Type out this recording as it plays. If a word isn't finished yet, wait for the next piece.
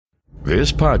This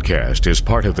podcast is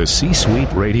part of the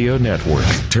C-Suite Radio Network,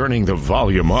 turning the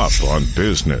volume up on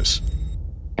business.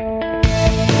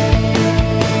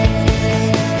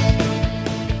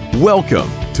 Welcome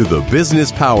to the Business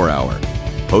Power Hour,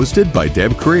 hosted by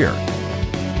Deb Creer.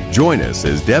 Join us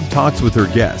as Deb talks with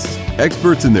her guests,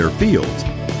 experts in their fields,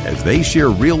 as they share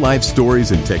real-life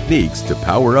stories and techniques to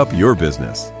power up your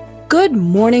business. Good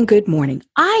morning, good morning.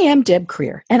 I am Deb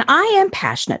Creer, and I am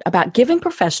passionate about giving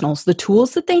professionals the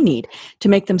tools that they need to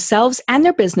make themselves and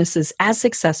their businesses as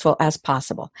successful as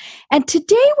possible. And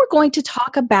today we're going to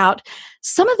talk about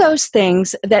some of those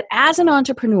things that as an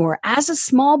entrepreneur, as a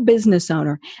small business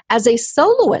owner, as a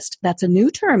soloist, that's a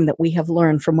new term that we have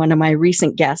learned from one of my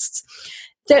recent guests,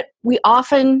 that we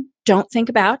often don't think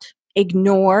about,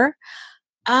 ignore,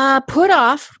 put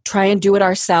off, try and do it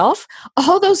ourselves,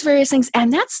 all those various things.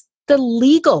 And that's the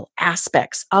legal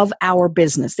aspects of our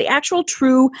business, the actual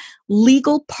true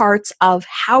legal parts of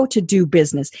how to do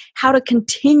business, how to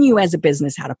continue as a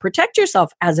business, how to protect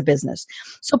yourself as a business.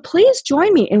 So please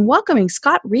join me in welcoming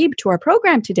Scott Reib to our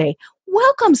program today.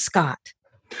 Welcome, Scott.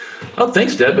 Oh,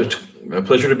 thanks, Deb. It's a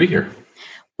pleasure to be here.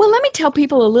 Well, let me tell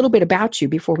people a little bit about you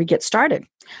before we get started.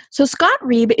 So Scott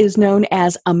Reib is known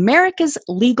as America's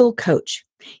legal coach.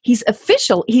 He's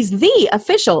the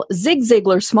official Zig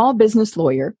Ziglar small business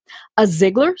lawyer, a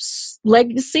Ziglar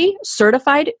Legacy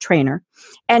certified trainer,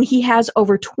 and he has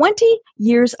over 20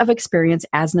 years of experience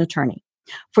as an attorney.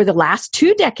 For the last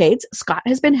 2 decades, Scott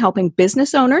has been helping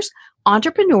business owners,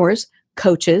 entrepreneurs,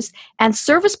 coaches, and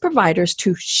service providers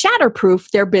to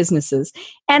shatterproof their businesses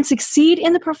and succeed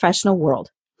in the professional world.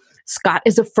 Scott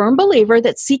is a firm believer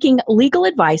that seeking legal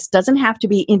advice doesn't have to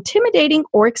be intimidating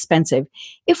or expensive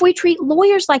if we treat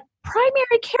lawyers like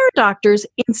primary care doctors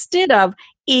instead of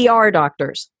ER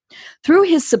doctors. Through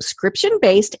his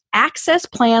subscription-based Access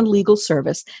Plan legal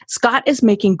service, Scott is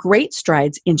making great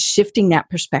strides in shifting that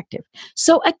perspective.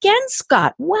 So again,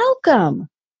 Scott, welcome.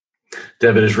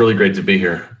 Deb, it is really great to be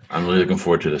here. I'm really looking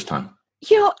forward to this time.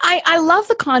 You know, I love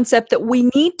the concept that we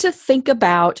need to think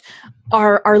about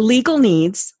our legal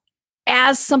needs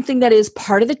as something that is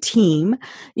part of the team,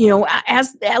 you know,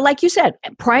 as like you said,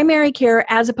 primary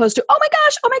care as opposed to, oh my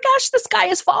gosh, the sky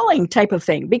is falling type of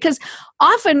thing. Because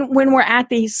often when we're at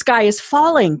the sky is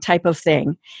falling type of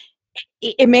thing,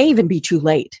 it may even be too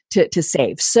late to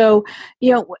save. So,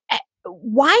 you know,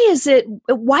 why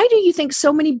do you think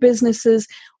so many businesses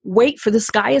wait for the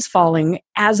sky is falling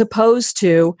as opposed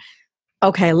to,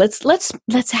 okay,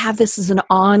 let's have this as an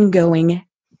ongoing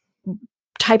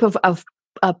type of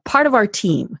a part of our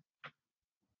team?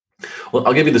 Well,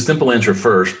 I'll give you the simple answer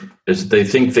first, is they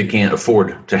think they can't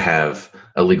afford to have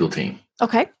a legal team.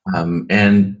 Okay.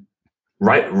 And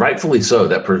rightfully so.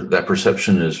 That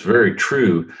perception is very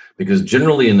true, because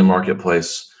generally in the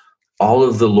marketplace, all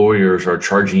of the lawyers are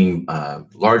charging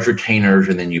large retainers,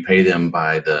 and then you pay them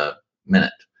by the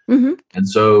minute. Mm-hmm. And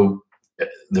so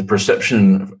the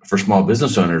perception for small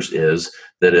business owners is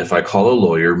that if I call a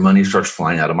lawyer, money starts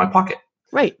flying out of my pocket.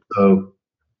 Right.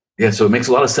 So it makes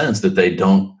a lot of sense that they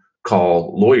don't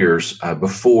call lawyers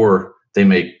before they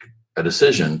make a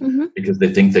decision, mm-hmm. because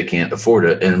they think they can't afford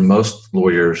it. And most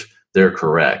lawyers, they're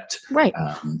correct. Right.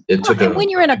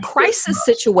 When you're in a crisis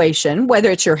situation,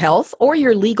 whether it's your health or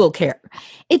your legal care,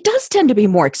 it does tend to be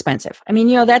more expensive. I mean,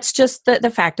 you know, that's just the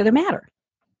fact of the matter.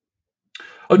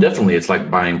 Oh, definitely. It's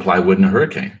like buying plywood in a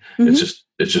hurricane. Mm-hmm.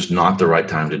 It's just not the right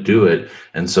time to do it.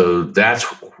 And so that's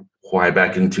why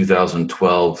back in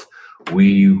 2012,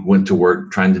 we went to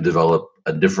work trying to develop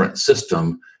a different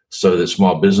system so that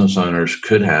small business owners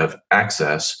could have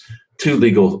access to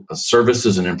legal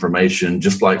services and information,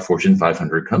 just like Fortune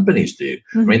 500 companies do.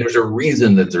 Mm-hmm. I mean, there's a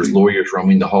reason that there's lawyers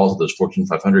roaming the halls of those Fortune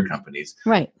 500 companies,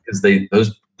 right? Because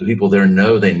the people there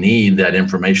know they need that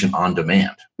information on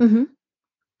demand. Mm-hmm.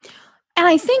 And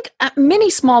I think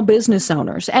many small business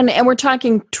owners, and we're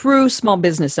talking true small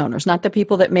business owners, not the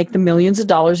people that make the millions of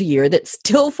dollars a year that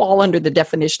still fall under the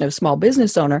definition of small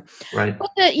business owner. Right. But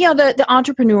the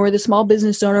entrepreneur, the small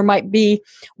business owner might be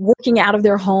working out of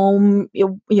their home,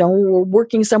 or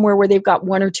working somewhere where they've got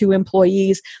 1 or 2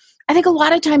 employees. I think a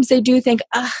lot of times they do think,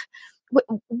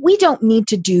 we don't need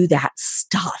to do that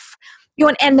stuff.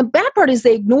 And the bad part is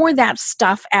they ignore that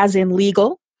stuff as in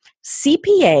legal,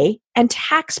 CPA, and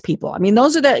tax people. I mean,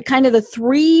 those are the kind of the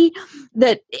 3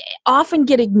 that often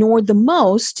get ignored the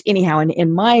most, anyhow,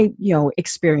 in my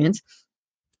experience,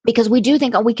 because we do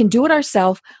think, we can do it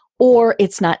ourselves, or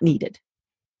it's not needed.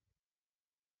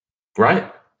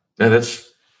 Right. Yeah,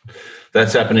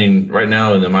 that's happening right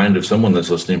now in the mind of someone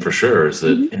that's listening for sure. Is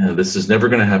that mm-hmm. This is never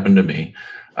going to happen to me.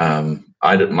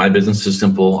 My business is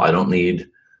simple. I don't need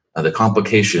the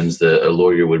complications that a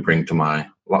lawyer would bring to my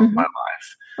life.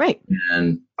 Right.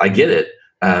 And I get it.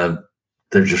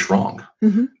 They're just wrong.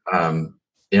 Mm-hmm.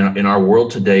 In our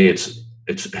world today,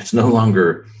 it's no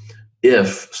longer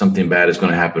if something bad is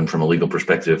going to happen from a legal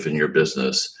perspective in your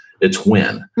business. It's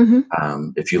when.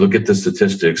 Mm-hmm. If you look at the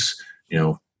statistics,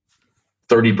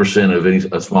 30% of any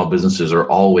small businesses are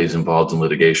always involved in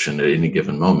litigation at any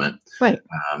given moment. Right.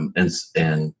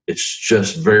 And it's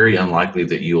just very unlikely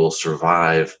that you will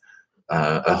survive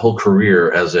a whole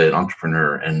career as an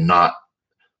entrepreneur and not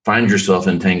find yourself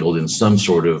entangled in some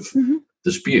sort of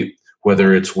dispute,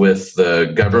 whether it's with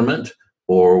the government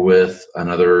or with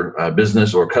another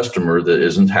business or customer that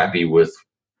isn't happy with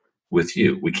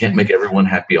you. We can't make everyone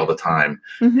happy all the time.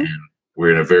 And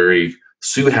we're in a very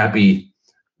sue-happy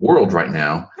world right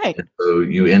now. Right. And so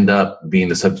you end up being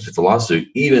the subject of the lawsuit,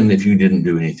 even if you didn't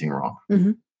do anything wrong.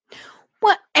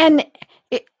 Well, and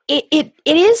it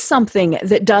is something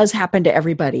that does happen to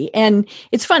everybody. And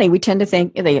it's funny, we tend to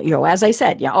think, as I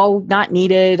said, not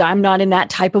needed. I'm not in that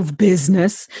type of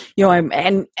business.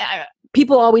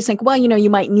 People always think, well, you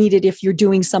might need it if you're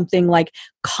doing something like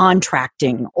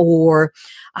contracting or,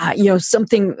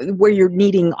 something where you're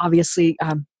needing, obviously,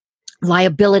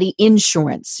 liability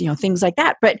insurance, things like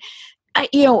that. But,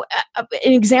 an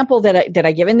example that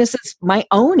I give, and this is my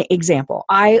own example,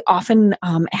 I often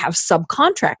have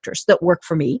subcontractors that work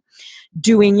for me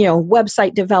doing,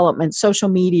 website development, social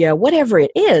media, whatever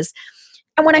it is.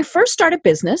 And when I first started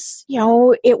business,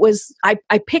 it was,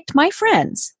 I picked my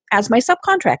friends as my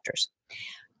subcontractors.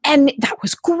 And that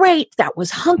was great. That was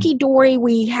hunky-dory.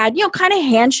 We had, kind of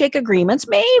handshake agreements,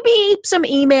 maybe some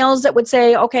emails that would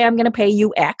say, okay, I'm going to pay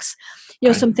you X,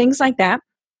 some things like that.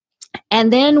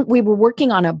 And then we were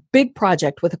working on a big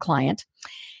project with a client.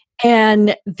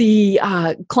 And the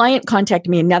client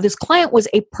contacted me. And now this client was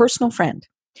a personal friend.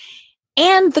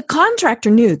 And the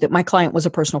contractor knew that my client was a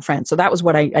personal friend. So that was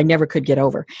what I never could get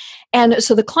over. And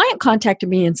so the client contacted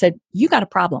me and said, you got a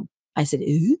problem. I said,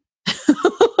 ooh.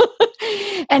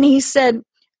 And he said,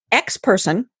 X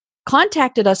person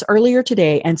contacted us earlier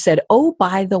today and said, oh,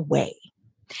 by the way,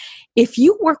 if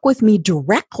you work with me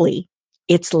directly,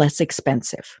 it's less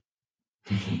expensive.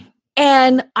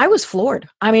 And I was floored.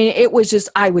 I mean, it was just,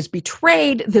 I was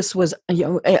betrayed. This was,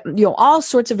 all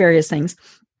sorts of various things.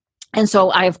 And so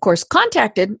I, of course,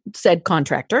 contacted said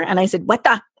contractor and I said, what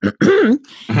the?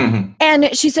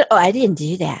 And she said, oh, I didn't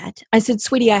do that. I said,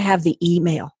 sweetie, I have the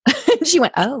email. And she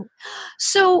went, oh.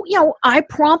 So, I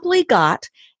promptly got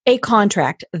a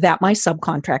contract that my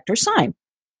subcontractor signed.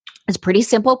 It's pretty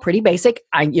simple, pretty basic.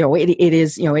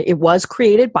 It was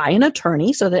created by an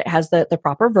attorney so that it has the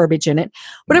proper verbiage in it,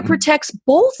 but it protects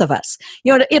both of us.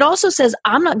 It also says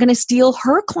I'm not going to steal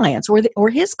her clients or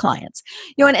his clients.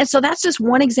 And so that's just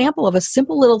one example of a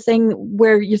simple little thing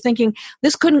where you're thinking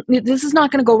this is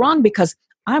not going to go wrong because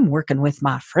I'm working with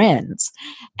my friends.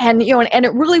 And and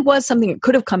it really was something that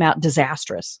could have come out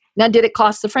disastrous. Now, did it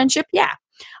cost the friendship? Yeah.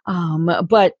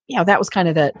 But that was kind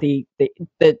of the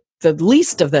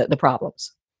least of the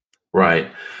problems.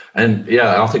 Right. And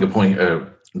I'll take a point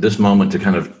this moment to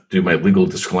kind of do my legal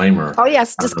disclaimer. Oh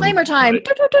yes. Disclaimer time.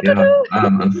 Right.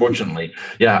 Unfortunately.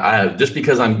 Just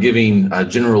because I'm giving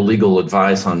general legal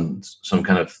advice on some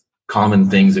kind of common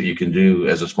things that you can do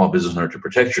as a small business owner to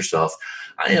protect yourself,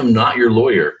 I am not your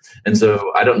lawyer. And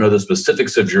so I don't know the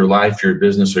specifics of your life, your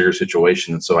business, or your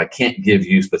situation. And so I can't give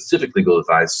you specific legal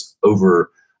advice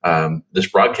over this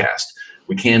broadcast.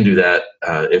 We can do that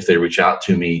if they reach out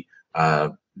to me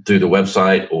through the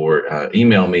website or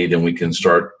email me, then we can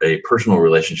start a personal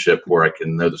relationship where I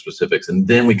can know the specifics and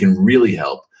then we can really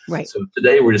help. Right. So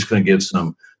today we're just going to give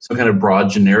some kind of broad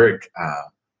generic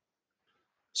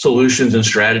solutions and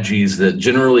strategies that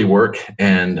generally work.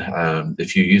 And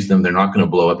if you use them, they're not going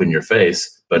to blow up in your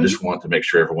face. But I just want to make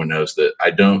sure everyone knows that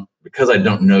because I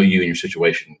don't know you and your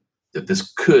situation, that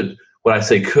this could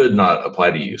not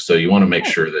apply to you. So you want to make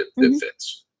sure that it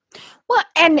fits. Well,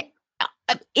 and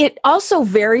it also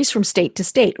varies from state to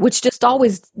state, which just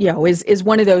always, is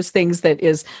one of those things that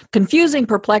is confusing,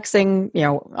 perplexing,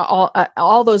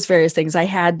 all those various things. I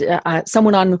had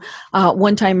someone on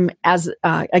one time as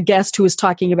a guest who was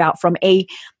talking about from a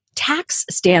tax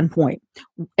standpoint,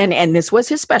 and this was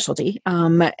his specialty,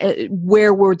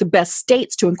 where were the best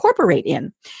states to incorporate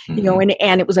in,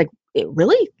 and it was like,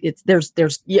 there's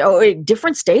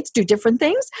different states do different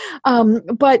things,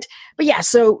 but yeah.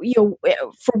 So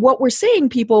for what we're saying,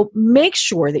 people, make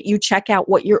sure that you check out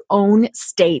what your own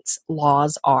state's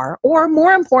laws are, or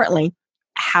more importantly,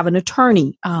 have an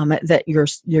attorney that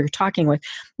you're talking with,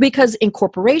 because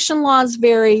incorporation laws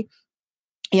vary.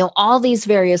 all these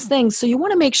various things. So you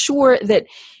want to make sure that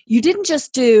you didn't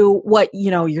just do what,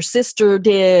 your sister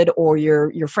did or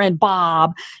your friend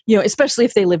Bob, especially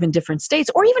if they live in different states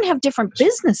or even have different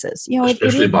businesses,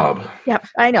 especially Bob. Yeah,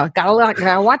 I know.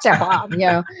 Gotta watch that Bob,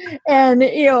 and,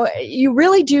 you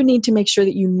really do need to make sure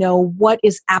that you know what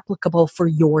is applicable for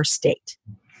your state.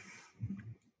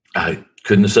 I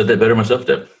couldn't have said that better myself,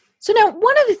 Deb. So now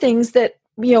one of the things that,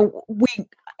 we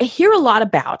hear a lot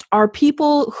about are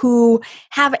people who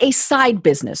have a side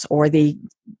business or the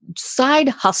side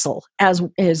hustle, as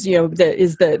is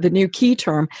the new key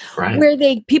term, right, where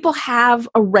people have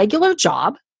a regular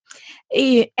job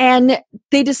and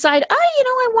they decide,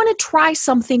 I want to try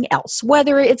something else,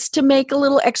 whether it's to make a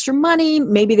little extra money,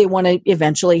 maybe they want to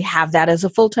eventually have that as a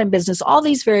full-time business, all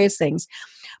these various things,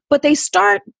 but they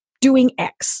start doing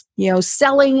X,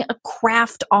 selling a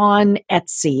craft on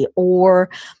Etsy, or,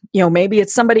 maybe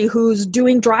it's somebody who's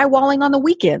doing drywalling on the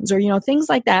weekends or, things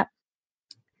like that.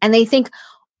 And they think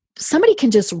somebody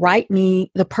can just write me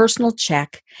the personal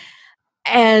check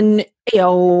and,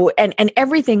 and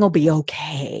everything will be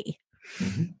okay.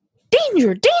 Mm-hmm.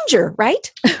 Danger,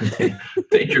 right?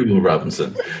 Danger, Will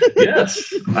Robinson.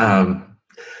 Yes. And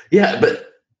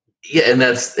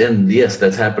yes,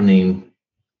 that's happening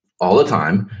all the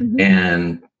time. Mm-hmm.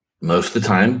 And most of the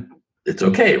time it's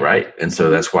okay. Right. And so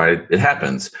that's why it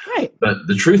happens. Right. But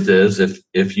the truth is,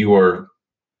 if you are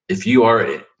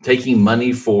taking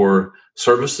money for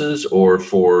services or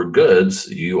for goods,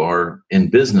 you are in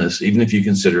business, even if you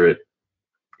consider it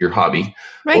your hobby,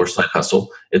 right, or side hustle,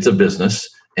 it's a business.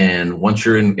 And once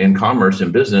you're in commerce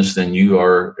and business, then you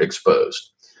are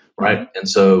exposed. Right. Mm-hmm. And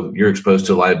so you're exposed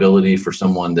to liability for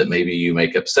someone that maybe you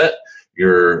make upset.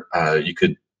 You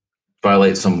could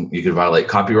violate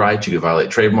copyright, you could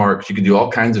violate trademarks, you could do all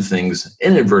kinds of things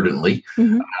inadvertently,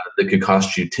 mm-hmm, that could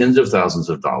cost you tens of thousands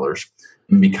of dollars.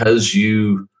 And because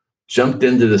you jumped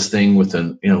into this thing with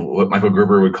what Michael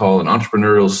Gerber would call an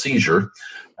entrepreneurial seizure,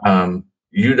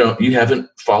 you haven't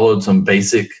followed some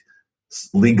basic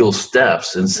legal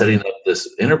steps in setting up this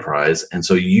enterprise. And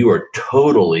so you are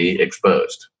totally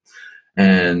exposed.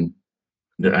 And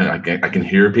I can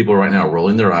hear people right now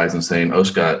rolling their eyes and saying, "Oh,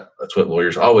 Scott, that's what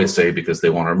lawyers always say because they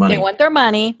want our money." They want their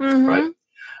money, mm-hmm, right?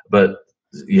 But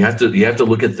you have to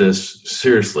look at this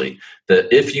seriously.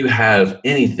 That if you have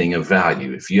anything of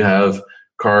value, if you have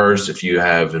cars, if you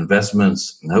have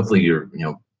investments, and hopefully you're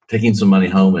taking some money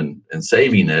home and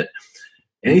saving it,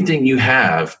 anything you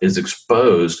have is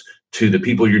exposed to the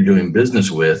people you're doing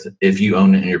business with if you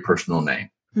own it in your personal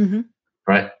name, mm-hmm,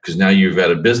 right? Because now you've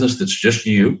got a business that's just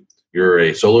you. You're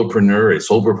a solopreneur, a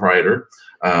sole proprietor.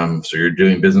 So you're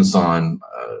doing business on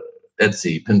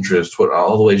Etsy, Pinterest,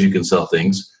 all the ways you can sell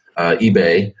things,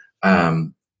 eBay.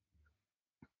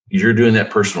 You're doing that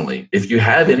personally. If you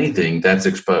have anything, that's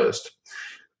exposed.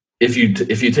 If you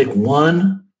take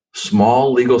one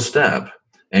small legal step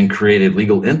and create a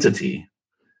legal entity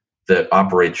that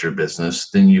operates your business,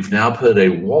 then you've now put a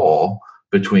wall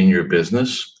between your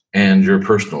business and your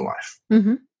personal life.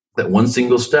 Mm-hmm. That one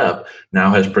single step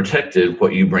now has protected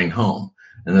what you bring home.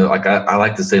 And I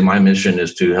like to say my mission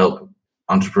is to help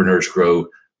entrepreneurs grow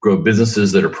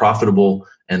businesses that are profitable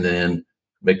and then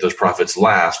make those profits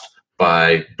last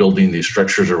by building these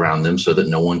structures around them so that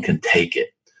no one can take it.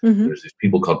 Mm-hmm. There's these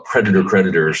people called predator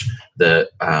creditors that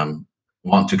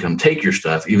want to come take your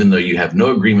stuff, even though you have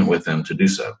no agreement with them to do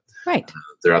so. Right.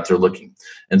 They're out there looking.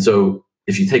 And so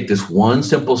if you take this one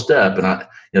simple step,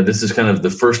 and this is kind of the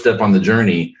first step on the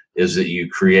journey, is that you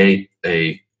create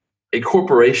a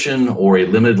corporation or a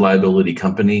limited liability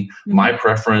company. Mm-hmm. My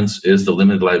preference is the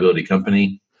limited liability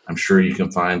company. I'm sure you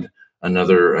can find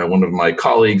another one of my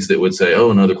colleagues that would say,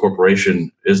 "Oh, no, the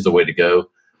corporation is the way to go."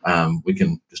 We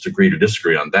can just agree to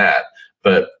disagree on that.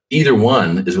 But either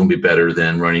one is going to be better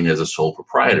than running as a sole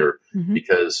proprietor, mm-hmm,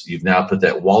 because you've now put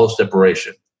that wall of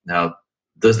separation. Now,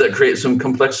 does that create some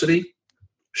complexity?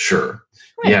 Sure.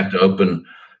 Right. You have to open,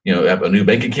 have a new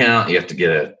bank account. You have to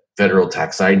get a federal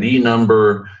tax ID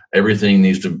number. Everything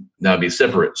needs to now be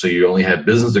separate. So you only have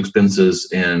business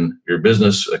expenses in your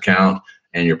business account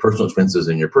and your personal expenses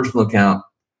in your personal account.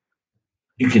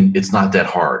 It's not that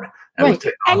hard. Right.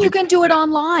 And you can do it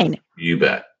online. You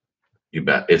bet.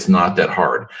 It's not that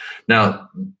hard. Now,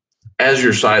 as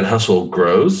your side hustle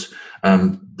grows,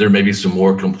 there may be some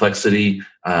more complexity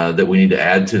that we need to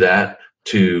add to that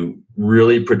to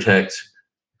really protect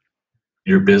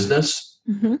your business.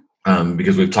 Mm-hmm.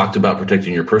 Because we've talked about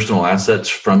protecting your personal assets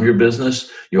from your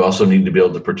business. You also need to be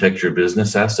able to protect your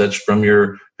business assets from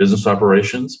your business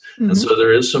operations. Mm-hmm. And so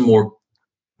there is some more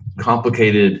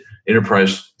complicated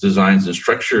enterprise designs and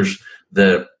structures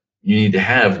that you need to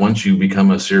have once you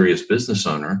become a serious business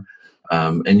owner.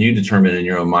 And you determine in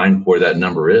your own mind where that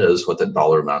number is, what that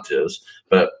dollar amount is.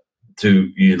 But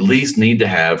you at least need to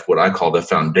have what I call the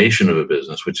foundation of a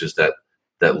business, which is that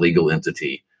legal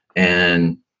entity.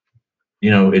 And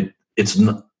it's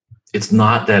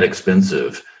not that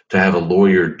expensive to have a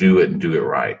lawyer do it and do it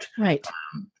right. Right.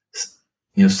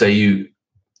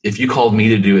 If you called me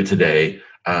to do it today,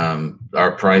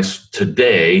 our price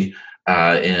today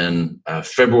in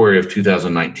February of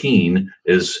 2019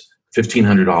 is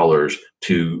 $1,500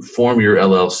 to form your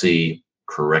LLC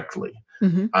correctly.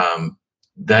 Mm-hmm.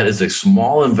 That is a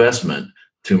small investment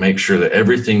to make sure that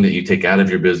everything that you take out of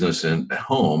your business and at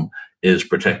home is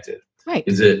protected. Right.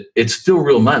 It's still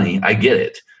real money. I get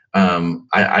it.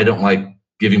 I don't like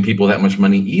giving people that much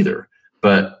money either,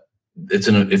 but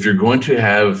if you're going to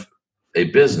have a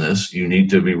business, you need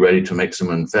to be ready to make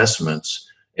some investments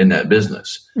in that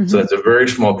business. Mm-hmm. So that's a very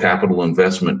small capital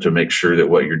investment to make sure that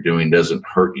what you're doing doesn't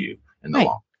hurt you in the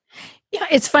long. Yeah,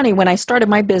 it's funny. When I started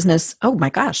my business, oh my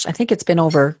gosh, I think it's been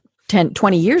over 10,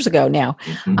 20 years ago now.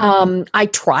 Mm-hmm. I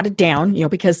trotted down,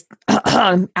 because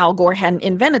Al Gore hadn't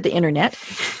invented the internet.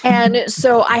 And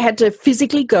so I had to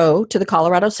physically go to the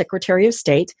Colorado Secretary of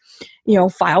State,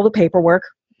 file the paperwork.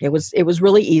 It was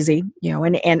really easy,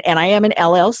 and I am an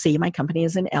LLC. My company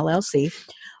is an LLC.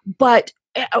 But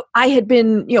I had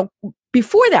been,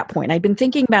 before that point, I'd been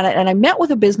thinking about it, and I met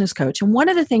with a business coach. And one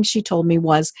of the things she told me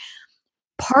was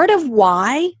part of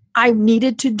why I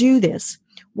needed to do this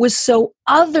was so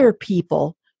other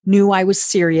people knew I was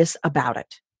serious about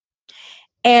it.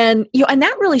 And, and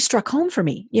that really struck home for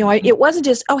me. It wasn't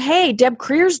just, oh, hey, Deb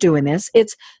Creer's doing this.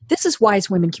 This is Wise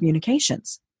Women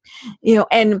Communications,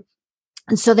 and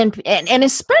so then, and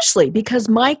especially because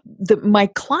my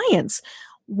clients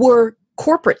were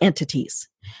corporate entities,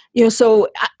 so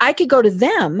I could go to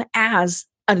them as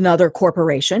another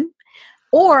corporation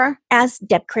or as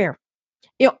Deb Creer.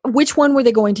 Which one were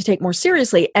they going to take more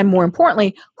seriously? And more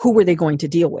importantly, who were they going to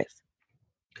deal with?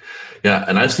 Yeah,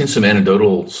 and I've seen some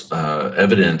anecdotal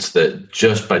evidence that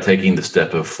just by taking the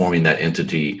step of forming that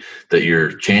entity, that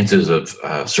your chances of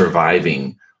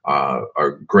surviving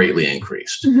are greatly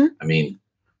increased. Mm-hmm. I mean,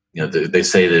 they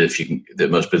say that that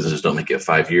most businesses don't make it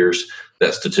 5 years.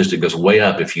 That statistic goes way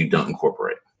up if you don't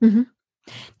incorporate. Mm-hmm.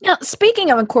 Now, speaking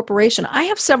of incorporation, I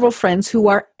have several friends who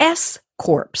are S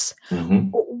corps. Mm-hmm.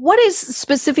 What is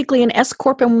specifically an S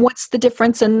corp, and what's the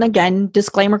difference? And again,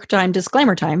 disclaimer time.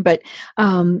 But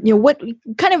what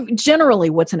kind of generally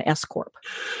what's an S corp?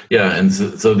 Yeah, and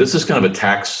so this is kind of a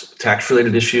tax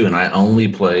related issue, and I only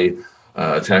play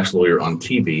a tax lawyer on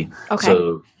TV. Okay.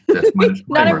 So that's my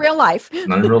disclaimer. Not in real life.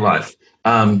 Not in real life.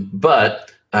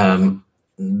 But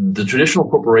the traditional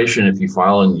corporation, if you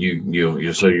file and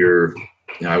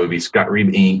I would be Scott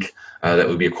Reib Inc. That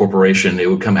would be a corporation. It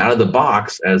would come out of the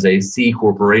box as a C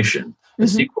corporation. A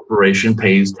C corporation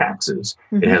pays taxes.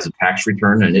 Mm-hmm. It has a tax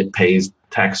return and it pays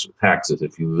taxes.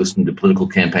 If you listen to political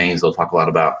campaigns, they'll talk a lot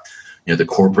about the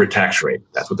corporate tax rate.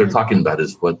 That's what they're talking about,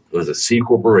 is what does a C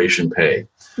corporation pay?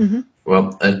 Mm-hmm.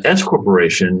 Well, an S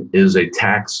corporation is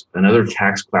another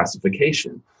tax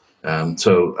classification.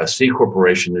 So a C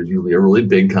corporation is usually a really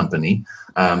big company,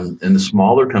 and the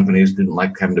smaller companies didn't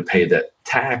like having to pay that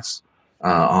tax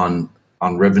on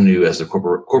revenue as a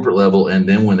corporate level, and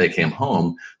then when they came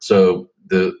home. So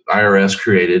the IRS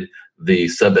created the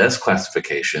sub S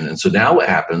classification, and so now what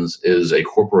happens is a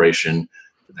corporation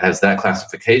that has that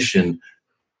classification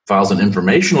files an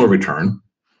informational return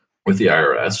with the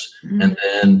IRS, mm-hmm. and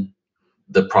then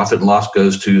the profit and loss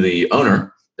goes to the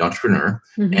owner, the entrepreneur,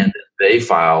 mm-hmm. and they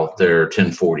file their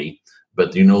 1040,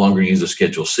 but you no longer use a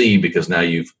Schedule C because now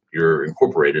you're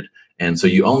incorporated, and so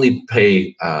you only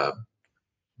pay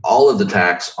all of the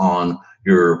tax on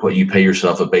what you pay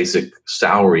yourself, a basic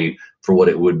salary for what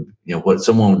it would, what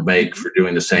someone would make for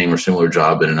doing the same or similar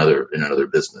job in another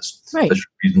business. Right. That's a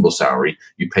reasonable salary.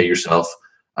 You pay yourself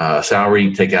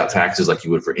salary, take out taxes like you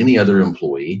would for any other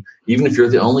employee, even if you're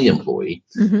the only employee.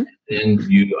 Mm-hmm. And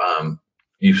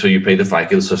you pay the FICA,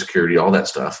 the Social Security, all that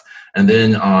stuff. And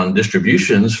then on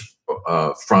distributions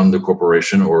from the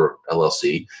corporation or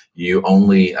LLC, you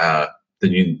only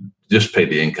then you just pay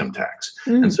the income tax.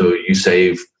 Mm. And so you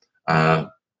save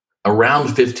around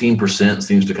 15%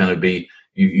 seems to kind of be,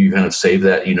 you kind of save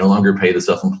that. You no longer pay the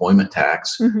self-employment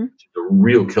tax, mm-hmm. which is a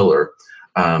real killer.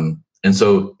 And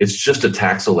so it's just a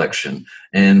tax election.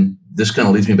 And this kind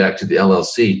of leads me back to the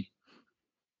LLC.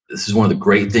 This is one of the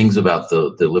great things about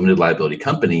the limited liability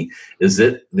company is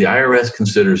that the IRS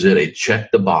considers it a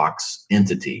check-the-box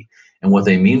entity. And what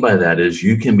they mean by that is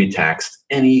you can be taxed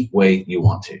any way you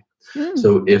want to. Mm.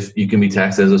 So if you can be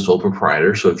taxed as a sole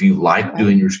proprietor, so if you like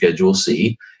doing your Schedule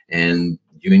C and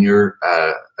you and your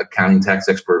accounting tax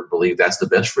expert believe that's the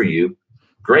best for you,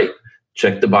 great.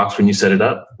 Check the box when you set it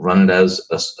up, run it as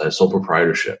a sole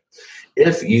proprietorship.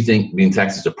 If you think being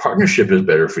taxed as a partnership is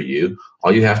better for you,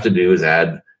 all you have to do is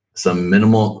add some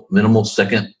minimal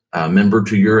second member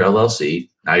to your LLC.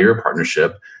 Now you're a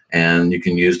partnership, and you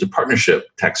can use the partnership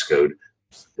tax code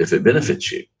if it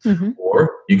benefits you. Mm-hmm.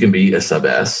 Or you can be a sub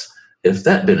S if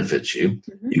that benefits you.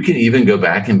 Mm-hmm. You can even go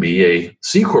back and be a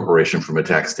C corporation from a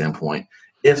tax standpoint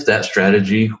if that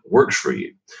strategy works for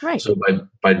you. Right. So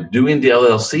by doing the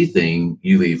LLC thing,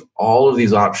 you leave all of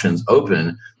these options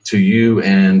open to you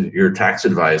and your tax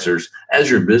advisors.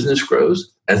 As your business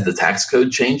grows, as the tax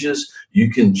code changes, you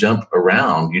can jump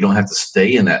around. You don't have to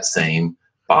stay in that same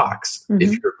box. Mm-hmm.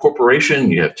 If you're a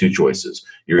corporation, you have two choices.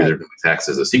 You're either going to be taxed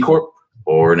as a C corp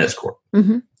or an S corp.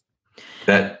 Mm-hmm.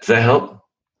 Does that help?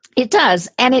 It does.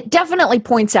 And it definitely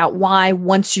points out why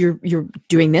once you're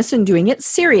doing this and doing it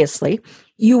seriously,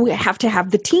 you have to have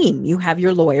the team. You have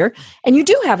your lawyer, and you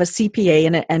do have a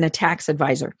CPA and a tax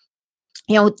advisor.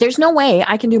 You know, there's no way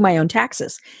I can do my own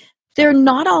taxes. They're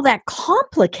not all that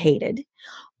complicated,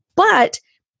 but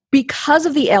because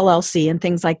of the LLC and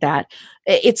things like that,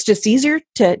 it's just easier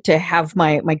to have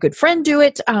my good friend do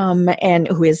it, and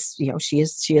who is, you know, she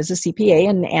is a CPA,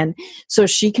 and so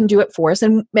she can do it for us.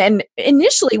 And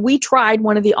initially we tried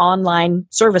one of the online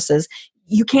services.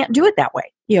 You can't do it that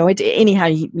way. You know, anyhow,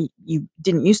 you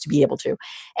didn't used to be able to.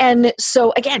 And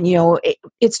so again, you know,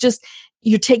 it's just,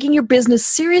 you're taking your business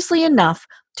seriously enough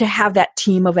to have that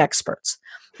team of experts,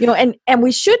 you know, and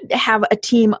we should have a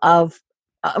team of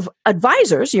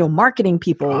advisors, you know, marketing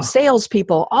people, sales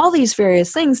people, all these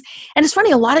various things. And it's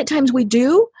funny, a lot of times we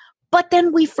do, but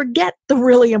then we forget the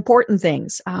really important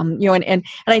things. You know, and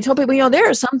I tell people, you know, there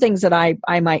are some things that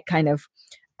I might kind of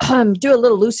do a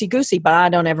little loosey-goosey, but I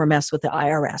don't ever mess with the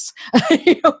IRS.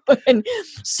 You know, and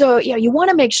so, you know, you want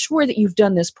to make sure that you've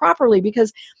done this properly,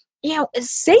 because, you know,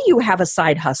 say you have a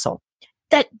side hustle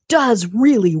that does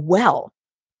really well.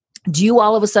 Do you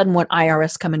all of a sudden want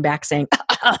IRS coming back saying,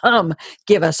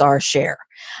 give us our share?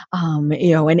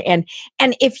 You know, and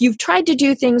if you've tried to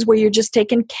do things where you're just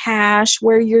taking cash,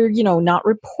 where you're, you know, not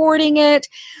reporting it,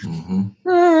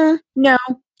 no,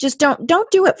 just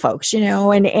don't do it, folks, you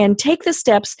know, and take the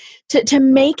steps to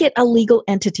make it a legal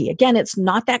entity. Again, it's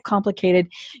not that complicated.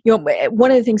 You know,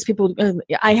 one of the things people,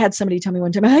 I had somebody tell me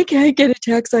one time, I can't get a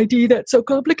tax ID. That's so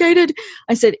complicated.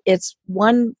 I said, it's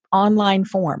one online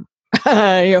form. You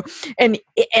know, and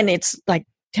it's like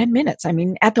 10 minutes, I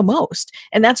mean, at the most.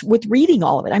 And that's with reading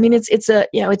all of it. I mean,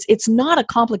 it's not a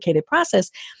complicated process.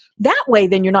 That way,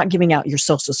 then you're not giving out your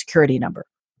social security number.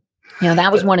 You know,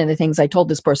 that was one of the things I told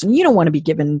this person. You don't want to be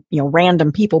giving, you know,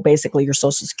 random people basically your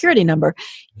social security number.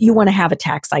 You want to have a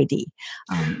tax ID.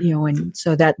 You know, and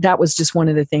so that was just one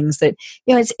of the things that,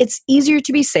 you know, it's easier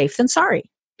to be safe than sorry.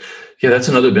 Yeah, that's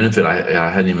another benefit.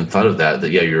 I hadn't even thought of that.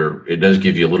 That it does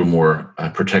give you a little more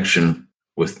protection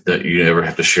with that. You never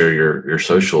have to share your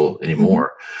social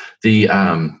anymore.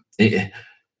 Mm-hmm.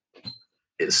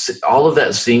 All of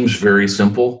that seems very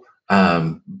simple.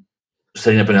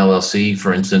 Setting up an LLC,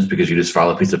 for instance, because you just file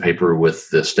a piece of paper with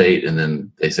the state, and then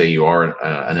they say you are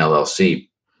an LLC.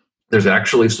 There's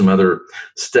actually some other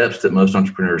steps that most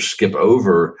entrepreneurs skip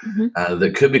over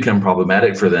that could become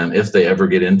problematic for them if they ever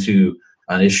get into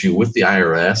an issue with the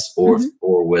IRS or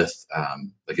with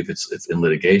like if it's in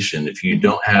litigation. If you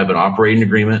don't have an operating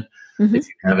agreement, if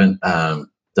you haven't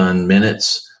done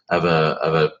minutes of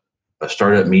a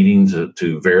startup meeting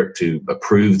to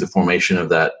approve the formation of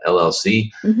that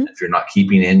LLC, if you're not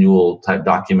keeping annual type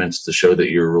documents to show that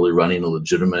you're really running a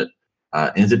legitimate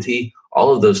entity,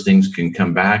 all of those things can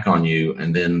come back on you,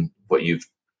 and then what you've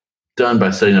done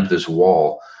by setting up this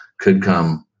wall could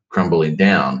come crumbling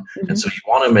down. And so you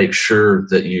want to make sure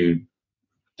that you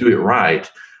do it right.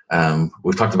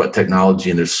 We've talked about technology,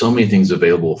 and there's so many things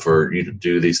available for you to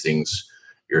do these things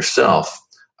yourself.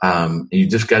 You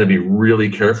just got to be really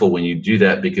careful when you do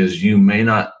that, because you may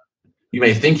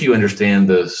think you understand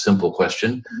the simple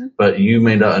question, but you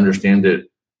may not understand it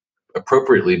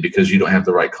appropriately because you don't have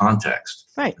the right context.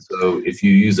 Right. So if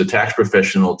you use a tax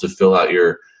professional to fill out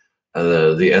your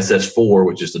the SS4,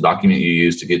 which is the document you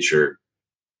use to get your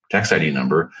tax ID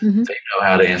number, they know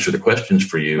how to answer the questions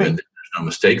for you, and there's no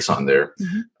mistakes on there.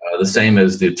 The same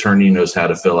as the attorney knows how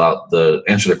to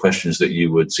answer the questions that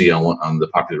you would see on the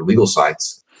popular legal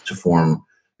sites to form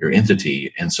your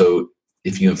entity. And so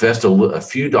if you invest a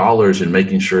few dollars in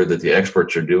making sure that the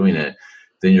experts are doing it,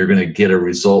 then you're going to get a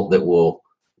result that will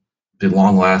be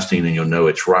long lasting, and you'll know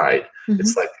it's right.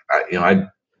 It's like,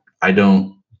 I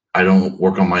don't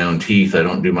work on my own teeth. I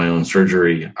don't do my own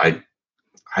surgery.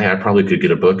 I probably could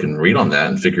get a book and read on that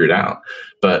and figure it out.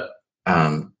 But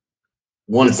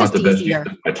one, it's not the best use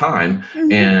of my time,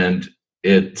 and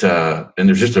and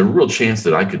there's just a real chance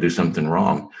that I could do something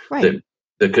wrong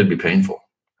that could be painful.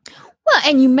 Well,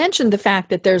 and you mentioned the fact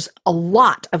that there's a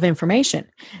lot of information.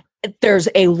 There's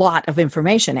a lot of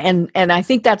information. And I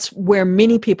think that's where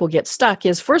many people get stuck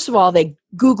is, first of all, they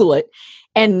Google it.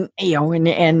 And, and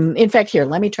in fact, here,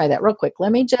 let me try that real quick.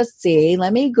 Let me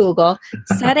Google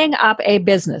setting up a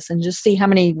business and just see how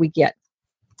many we get.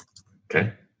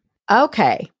 Okay. I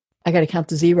got to count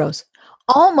the zeros.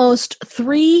 Almost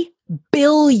 3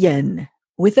 billion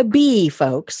with a B,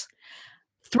 folks.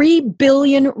 3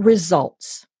 billion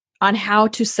results on how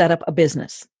to set up a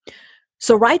business.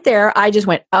 So right there, I just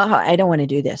went, I don't want to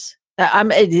do this.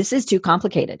 This is too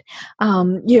complicated.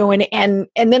 And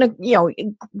then,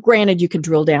 granted, you can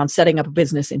drill down setting up a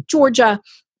business in Georgia,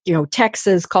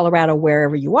 Texas, Colorado,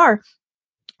 wherever you are.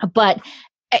 But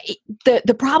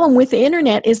the problem with the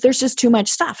internet is there's just too much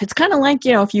stuff. It's kind of like,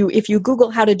 if you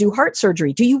Google how to do heart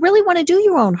surgery, do you really want to do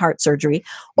your own heart surgery?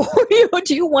 Or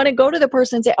do you want to go to the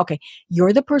person and say, okay,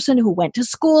 you're the person who went to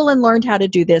school and learned how to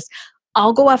do this.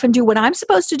 I'll go off and do what I'm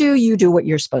supposed to do. You do what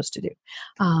you're supposed to do.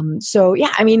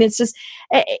 It's just,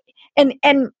 then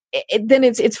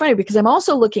it's funny because I'm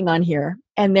also looking on here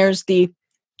and there's the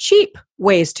cheap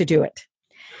ways to do it.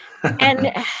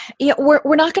 And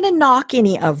we're not going to knock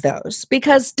any of those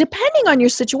because depending on your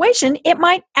situation, it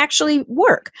might actually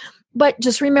work. But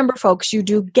just remember, folks, you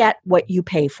do get what you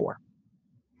pay for.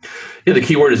 Yeah, the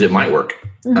key word is it might work.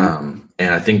 And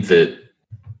I think that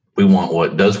we want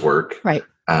what does work. Right.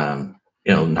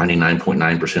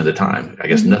 99.9% of the time. I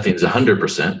guess nothing's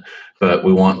 100%, but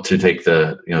we want to take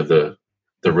the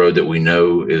road that we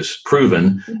know is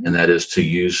proven, and that is to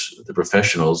use the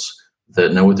professionals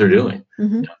that know what they're doing.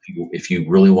 If you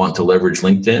really want to leverage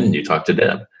LinkedIn, you talk to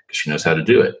Deb because she knows how to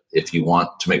do it. If you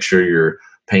want to make sure you're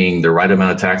paying the right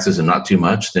amount of taxes and not too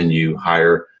much, then you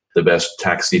hire the best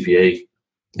tax CPA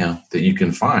that you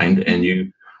can find, and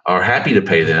you are happy to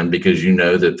pay them because you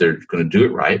know that they're going to do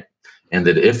it right. And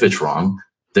that if it's wrong,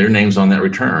 their name's on that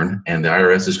return and the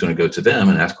IRS is going to go to them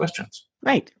and ask questions.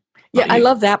 Right. Yeah, I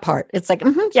love that part. It's like,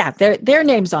 their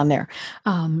name's on there.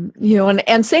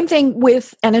 And same thing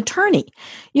with an attorney.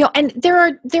 And there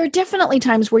are definitely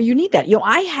times where you need that.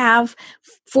 I have,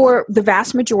 for the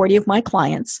vast majority of my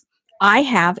clients, I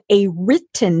have a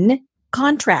written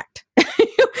contract.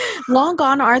 Long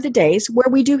gone are the days where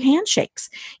we do handshakes.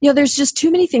 There's just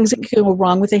too many things that can go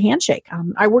wrong with a handshake.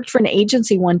 I worked for an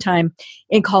agency one time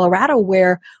in Colorado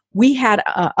where we had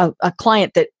a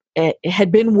client that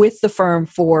had been with the firm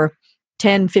for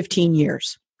 10, 15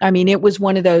 years. I mean, it was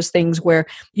one of those things where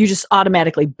you just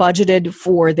automatically budgeted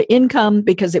for the income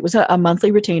because it was a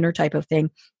monthly retainer type of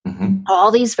thing.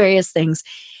 All these various things.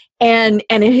 And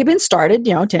it had been started,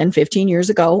 10, 15 years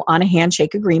ago on a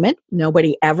handshake agreement.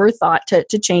 Nobody ever thought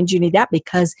to change any of that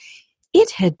because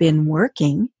it had been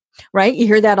working, right? You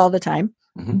hear that all the time.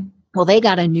 Well, they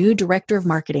got a new director of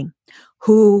marketing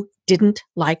who didn't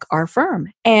like our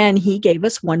firm, and he gave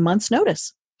us 1 month's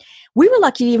notice. We were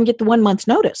lucky to even get the 1 month's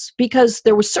notice because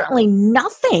there was certainly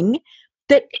nothing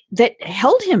that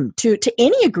held him to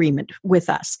any agreement with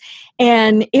us.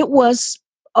 And it was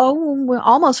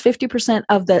almost 50%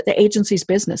 of the agency's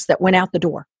business that went out the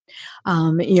door.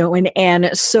 And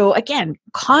so again,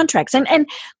 contracts and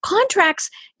contracts,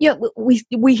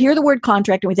 we hear the word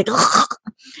contract and we think,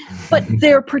 but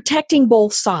they're protecting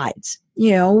both sides.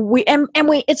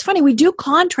 It's funny, we do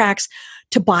contracts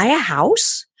to buy a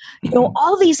house,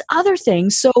 all these other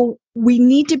things. So we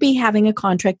need to be having a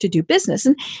contract to do business.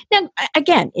 And then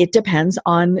again, it depends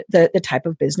on the type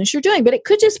of business you're doing, but it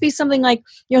could just be something like,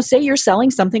 say you're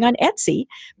selling something on Etsy.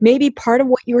 Maybe part of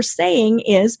what you're saying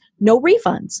is no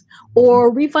refunds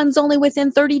or refunds only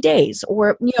within 30 days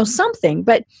or, something,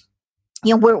 but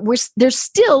there's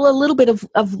still a little bit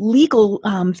of legal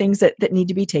things that need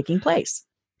to be taking place.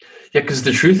 Yeah. Because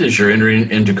the truth is you're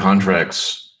entering into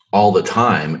contracts all the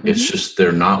time. It's just,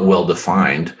 they're not well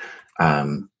defined.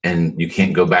 And you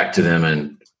can't go back to them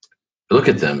and look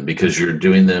at them because you're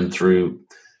doing them through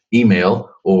email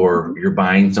or you're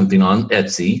buying something on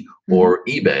Etsy or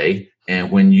eBay. And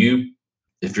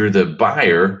if you're the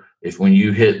buyer, when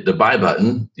you hit the buy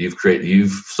button,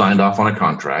 you've signed off on a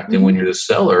contract. And when you're the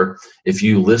seller, if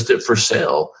you list it for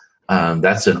sale,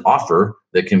 that's an offer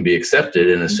that can be accepted.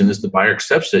 And as soon as the buyer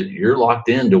accepts it, you're locked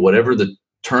into whatever the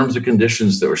terms and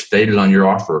conditions that were stated on your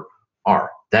offer are.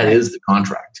 That is the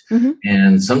contract.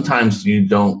 And sometimes you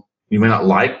may not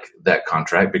like that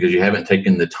contract because you haven't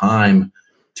taken the time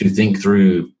to think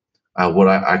through what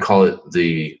I call it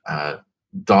the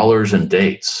dollars and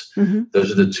dates.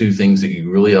 Those are the two things that you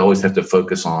really always have to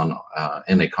focus on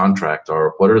in a contract.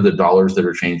 Are what are the dollars that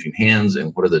are changing hands,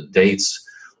 and what are the dates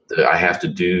that I have to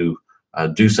do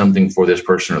something for this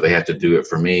person, or they have to do it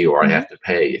for me, or I have to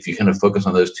pay. If you kind of focus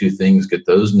on those two things, get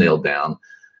those nailed down,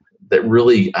 that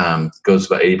really goes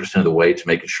about 80% of the way to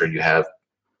making sure you have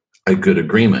a good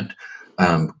agreement.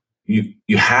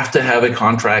 You have to have a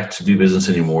contract to do business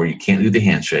anymore. You can't do the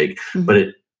handshake. But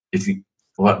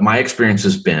what my experience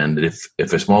has been that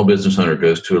if a small business owner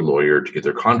goes to a lawyer to get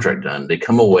their contract done, they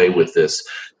come away with this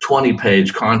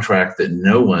 20-page contract that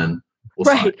no one will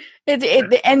sign.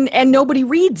 And nobody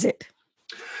reads it.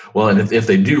 Well, and if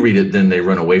they do read it, then they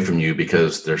run away from you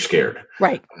because they're scared.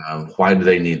 Right. Why do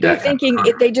they need that? They're thinking,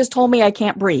 if they just told me I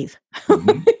can't breathe.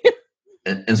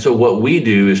 And so what we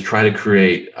do is try to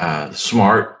create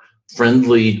smart,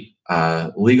 friendly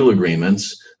legal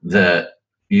agreements that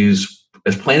use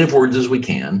as plain of words as we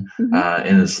can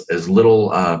and as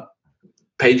little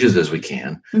pages as we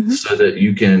can so that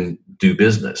you can do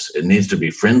business. It needs to be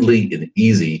friendly and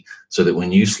easy so that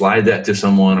when you slide that to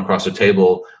someone across the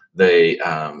table, they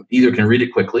either can read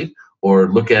it quickly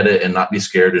or look at it and not be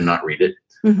scared and not read it.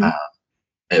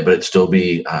 But it still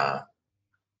be, have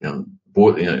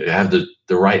the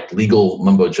right legal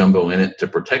mumbo jumbo in it to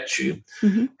protect you.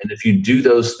 And if you do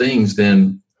those things,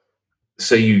 then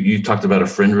say you talked about a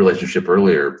friend relationship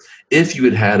earlier. If you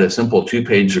had a simple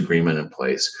 2-page agreement in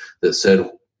place that said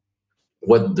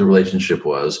what the relationship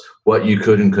was, what you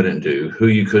could and couldn't do, who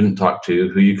you couldn't talk to,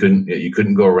 who you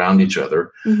couldn't go around each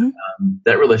other,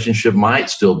 that relationship might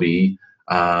still be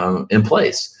in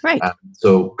place. Right.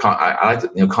 So I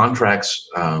like to, contracts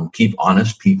keep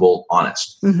honest people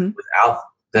honest. Without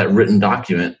that written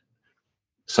document,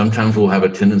 sometimes we'll have a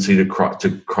tendency to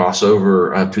cross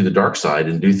over to the dark side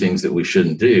and do things that we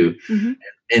shouldn't do.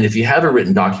 And if you have a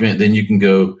written document, then you can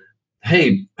go,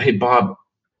 hey, Bob,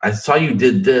 I saw you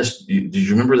did this. Did you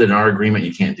remember that in our agreement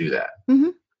you can't do that?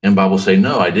 And Bob will say,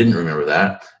 no, I didn't remember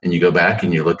that. And you go back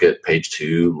and you look at page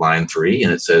 2, line 3,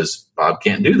 and it says, Bob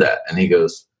can't do that. And he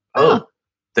goes, oh,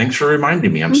 thanks for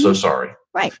reminding me. I'm so sorry.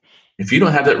 Right. If you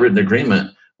don't have that written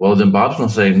agreement, well, then Bob's going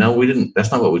to say, no, we didn't.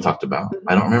 That's not what we talked about.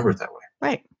 I don't remember it that way.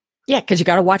 Right. Yeah, because you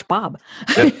got to watch Bob.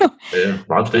 Yeah,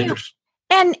 Bob's dangerous.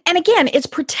 And again, it's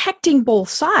protecting both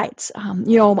sides.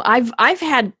 I've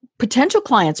had potential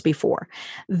clients before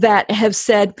that have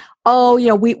said, "Oh,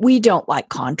 we don't like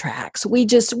contracts. We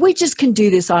just can do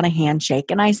this on a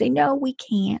handshake." And I say, "No, we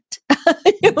can't."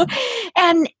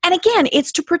 And again,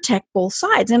 it's to protect both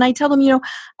sides. And I tell them,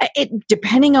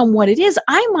 depending on what it is,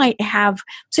 I might have,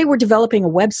 say, we're developing a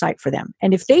website for them,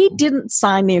 and if they didn't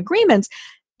sign the agreements,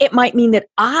 it might mean that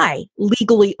I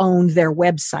legally own their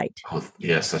website. Oh,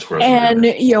 yes, that's where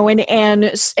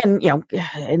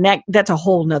that's a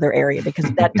whole nother area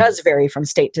because that does vary from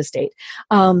state to state.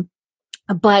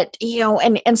 But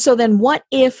so then what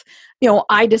if,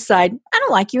 I decide I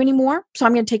don't like you anymore, so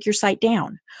I'm going to take your site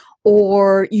down.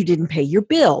 Or you didn't pay your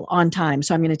bill on time,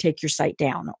 so I'm going to take your site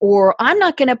down. Or I'm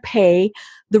not going to pay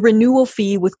the renewal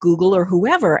fee with Google or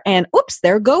whoever, and oops,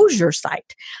 there goes your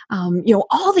site.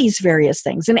 All these various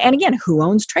things. And again, who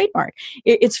owns trademark?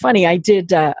 It's funny, I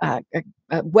did a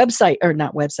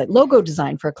logo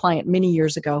design for a client many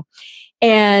years ago,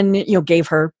 and gave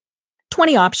her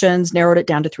 20 options, narrowed it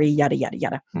down to 3, yada, yada,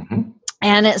 yada.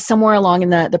 And somewhere along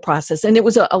in the process, and it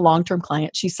was a long-term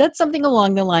client, she said something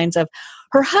along the lines of,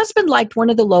 her husband liked one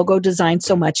of the logo designs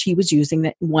so much he was using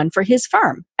that one for his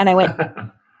firm. And I went,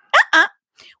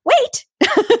 wait,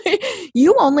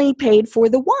 you only paid for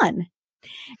the one.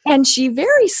 And she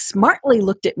very smartly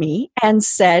looked at me and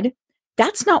said,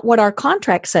 that's not what our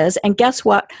contract says. And guess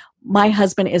what? My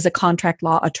husband is a contract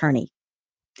law attorney.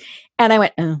 And I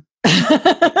went, oh.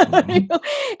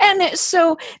 And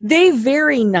so they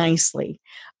very nicely,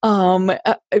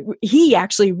 he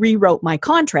actually rewrote my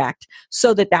contract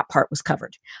so that part was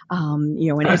covered. So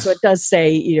it does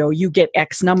say, you get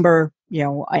X number,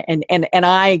 and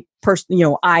I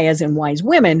as in wise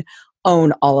women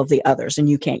own all of the others and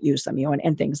you can't use them,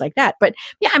 and things like that. But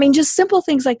yeah, just simple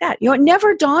things like that. It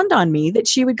never dawned on me that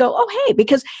she would go, oh, hey,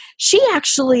 because she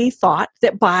actually thought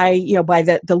that by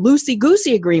the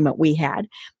loosey-goosey agreement we had,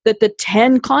 that the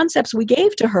 10 concepts we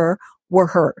gave to her were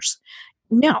hers.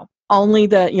 No, only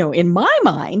in my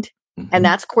mind, and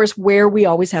that's of course where we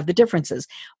always have the differences.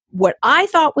 What I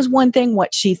thought was one thing,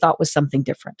 what she thought was something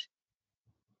different.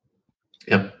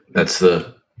 Yep. That's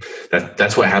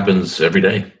what happens every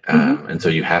day. And so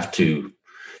you've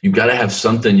got to have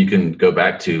something you can go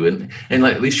back to, and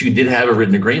like, at least you did have a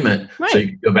written agreement, right. So you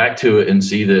can go back to it and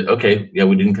see that, okay, yeah,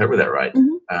 we didn't cover that right.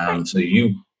 So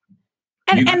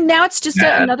and now it's just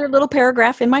another little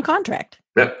paragraph in my contract.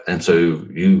 Yep. And so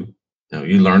you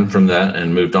learned from that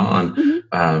and moved on,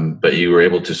 but you were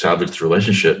able to salvage the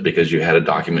relationship because you had a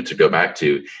document to go back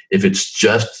to. If it's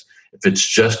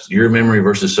just your memory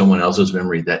versus someone else's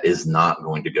memory, that is not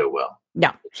going to go well. No.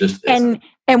 It just and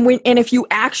if you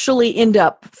actually end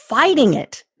up fighting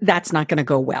it, that's not going to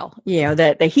go well.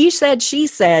 The he said, she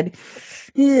said,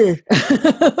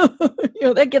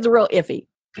 that gets real iffy.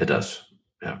 It does.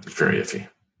 Yeah, it's very iffy.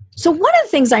 So one of the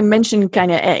things I mentioned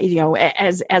kind of,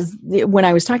 as when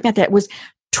I was talking about that was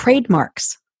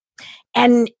trademarks.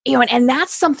 And, and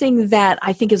that's something that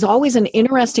I think is always an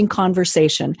interesting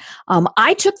conversation.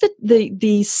 I took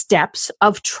the steps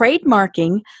of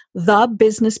trademarking the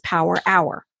Business Power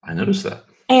Hour. I noticed that.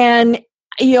 And,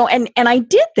 and I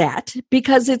did that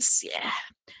because it's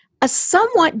a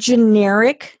somewhat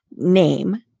generic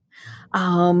name.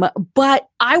 But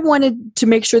I wanted to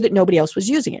make sure that nobody else was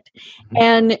using it.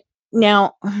 And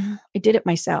now I did it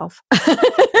myself.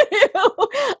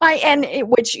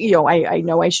 Which I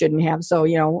know I shouldn't have.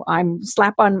 So, I'm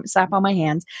slap on my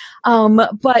hands.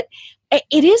 But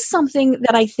it is something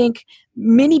that I think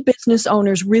many business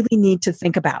owners really need to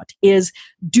think about is,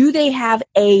 do they have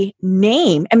a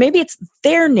name? And maybe it's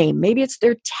their name, maybe it's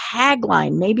their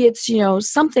tagline, maybe it's,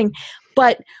 something,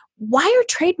 but why are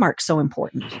trademarks so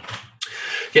important?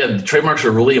 Yeah, trademarks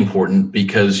are really important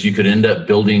because you could end up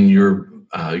building your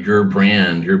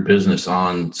brand, your business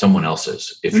on someone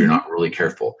else's if you're not really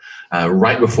careful.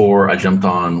 Right before I jumped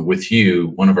on with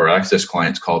you, one of our Access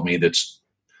clients called me that's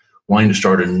wanting to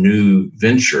start a new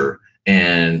venture,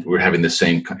 and we're having the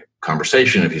same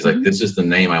conversation. If he's like, "This is the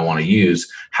name I want to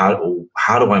use. How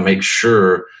do I make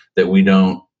sure that we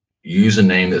don't use a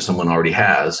name that someone already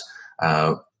has?"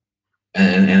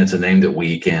 And it's a name that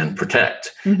we can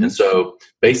protect. And so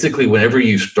basically, whenever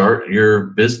you start your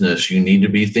business, you need to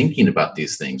be thinking about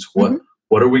these things. What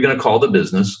are we going to call the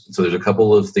business? So there's a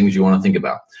couple of things you want to think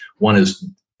about. One is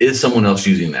someone else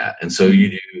using that? And so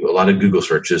you do a lot of Google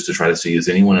searches to try to see, is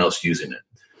anyone else using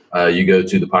it? You go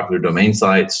to the popular domain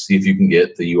sites, see if you can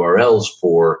get the URLs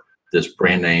for this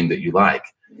brand name that you like.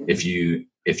 If you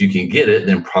can get it,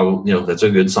 then probably, that's a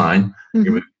good sign. You're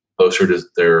moving closer to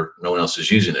no one else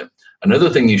is using it.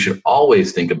 Another thing you should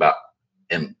always think about,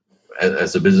 and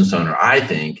as a business owner, I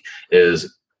think,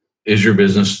 is your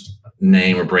business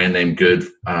name or brand name good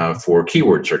for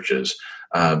keyword searches?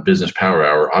 Business Power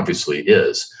Hour obviously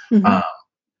is.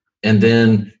 And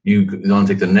then you want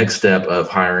to take the next step of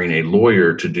hiring a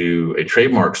lawyer to do a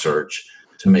trademark search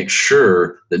to make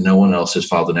sure that no one else has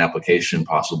filed an application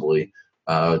possibly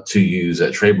to use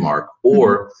that trademark,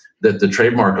 or that the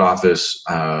trademark office,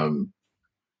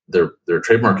 their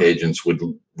trademark agents would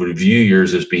view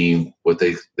yours as being what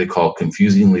they call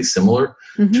confusingly similar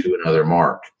to another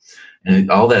mark. And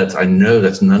all that, I know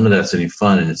that's none of that's any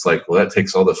fun. And it's like, well, that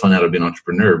takes all the fun out of being an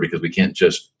entrepreneur, because we can't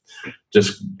just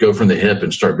go from the hip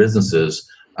and start businesses.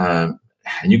 And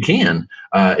you can.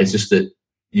 It's just that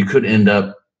you could end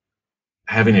up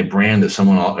having a brand that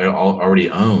someone already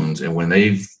owns. And when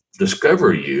they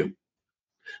discover you,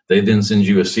 they then send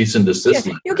you a cease and desist.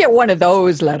 Yeah, you get one of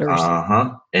those letters.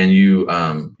 And you've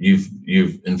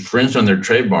infringed on their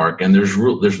trademark, and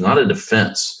there's not a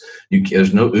defense.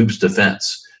 There's no oops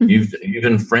defense. You've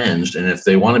infringed, and if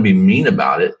they want to be mean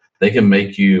about it, they can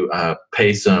make you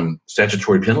pay some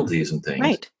statutory penalties and things.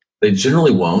 Right. They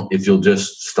generally won't if you'll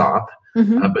just stop.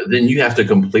 But then you have to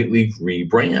completely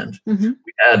rebrand. We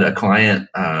had a client,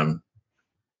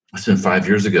 it's been 5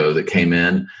 years ago, that came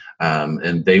in.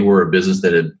 And they were a business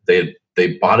that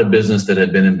they bought a business that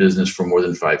had been in business for more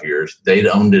than 5 years. They'd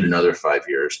owned it another 5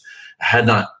 years, had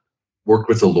not worked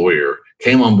with a lawyer,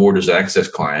 came on board as Access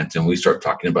client, and we start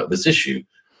talking about this issue,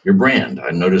 your brand.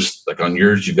 I noticed, like, on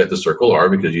yours, you've got the Circle R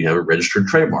because you have a registered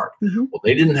trademark. Well,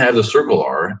 they didn't have the Circle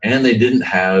R, and they didn't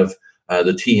have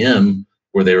the TM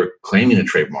where they were claiming a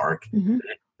trademark.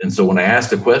 And so when I asked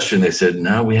the question, they said,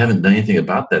 "No, we haven't done anything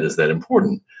about that. Is that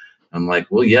important?" I'm like,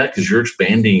 well, yeah, because you're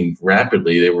expanding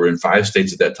rapidly. They were in 5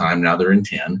 states at that time. Now they're in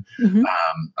 10.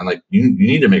 I'm like, you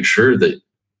need to make sure that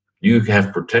you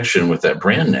have protection with that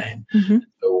brand name.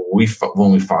 So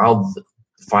when we filed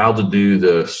to do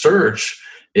the search,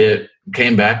 it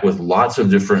came back with lots of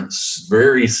different,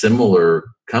 very similar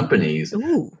companies.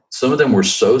 Some of them were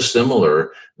so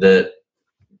similar that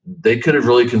they could have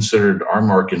really considered our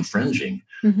mark infringing.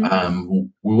 We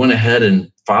went ahead and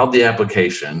filed the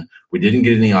application. We didn't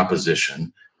get any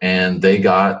opposition, and they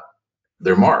got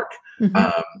their mark.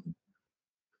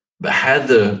 But had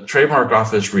the trademark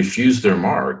office refused their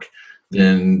mark,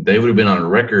 then they would have been on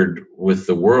record with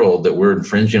the world that we're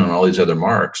infringing on all these other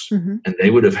marks, and they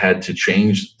would have had to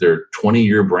change their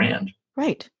 20-year brand,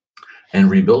 right, and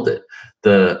rebuild it.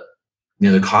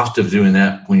 the cost of doing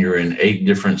that when you're in 8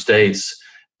 different states,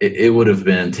 it would have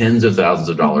been tens of thousands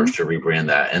of dollars to rebrand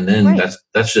that. And then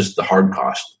that's just the hard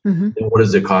cost. Then what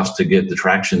does it cost to get the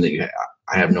traction that you have?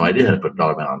 I have no idea how to put a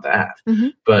dollar amount on that.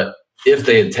 But if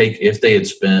they had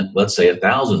spent, let's say,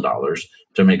 $1,000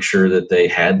 to make sure that they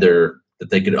had that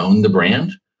they could own the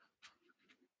brand,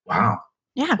 wow.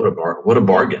 Yeah. What a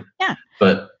bargain. Yeah.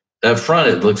 But up front,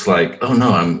 it looks like, oh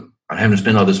no, I'm having to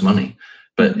spend all this money.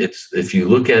 But if you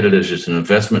look at it as just an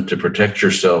investment to protect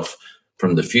yourself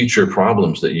from the future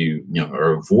problems that you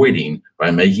are avoiding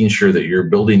by making sure that you're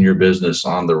building your business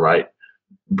on the right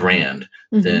brand,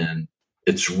 then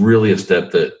it's really a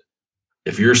step that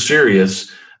if you're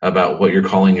serious about what you're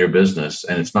calling your business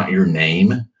and it's not your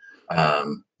name,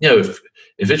 if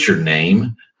it's your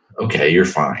name, okay, you're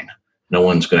fine. No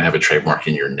one's going to have a trademark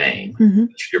in your name.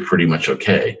 You're pretty much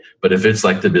okay. But if it's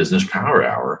like the Business Power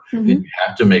Hour, then you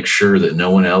have to make sure that no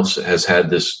one else has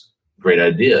had this great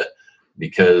idea.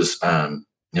 Because,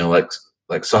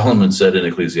 like Solomon said in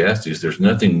Ecclesiastes, there's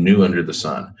nothing new under the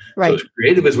sun. Right. So as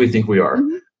creative as we think we are,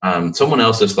 someone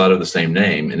else has thought of the same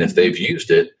name. And if they've used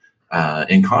it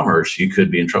in commerce, you could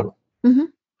be in trouble.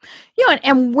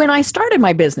 And when I started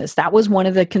my business, that was one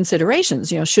of the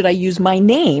considerations. Should I use my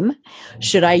name?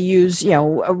 Should I use, a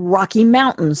Rocky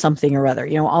Mountain something or other?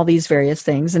 All these various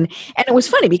things. And it was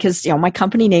funny because, my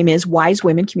company name is Wise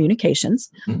Women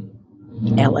Communications.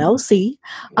 LLC,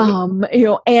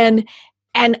 and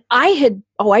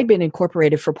I'd been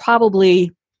incorporated for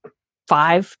probably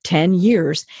 5-10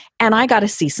 years, and I got a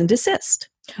cease and desist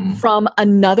from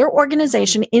another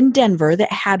organization in Denver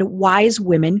that had Wise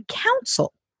Women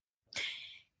Council,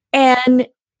 and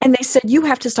they said you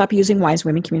have to stop using Wise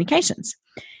Women Communications,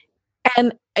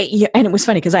 and it was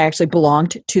funny because I actually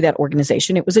belonged to that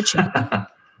organization. It was a chain,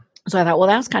 so I thought, well,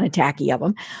 that's kind of tacky of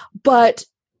them, but.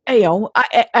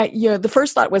 The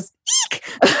first thought was, eek!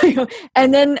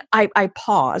 And then I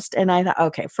paused and I thought,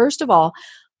 okay, first of all,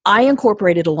 I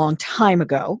incorporated a long time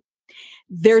ago.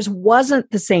 Theirs wasn't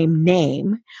the same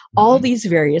name, all these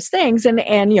various things. And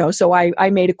so I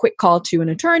made a quick call to an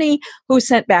attorney who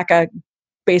sent back a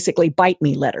basically bite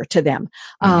me letter to them.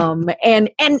 And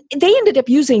they ended up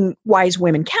using Wise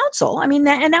Women Council. I mean,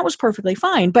 that was perfectly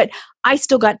fine, but I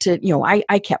still got to,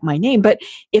 I kept my name. But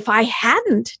if I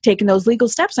hadn't taken those legal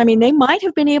steps, I mean, they might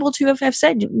have been able to have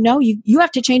said, no, you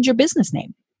have to change your business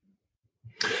name.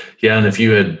 Yeah. And if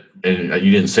you had, and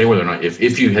you didn't say whether or not,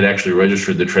 if you had actually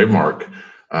registered the trademark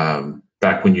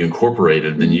back when you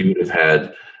incorporated, then you would have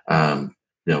had,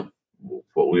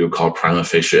 what we would call prima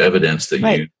facie evidence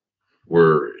that you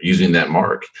were using that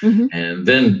mark. And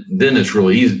then it's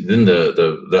really easy. Then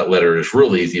that letter is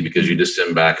real easy because you just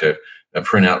send back a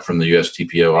printout from the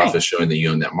USTPO office showing that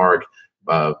you own that mark.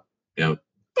 And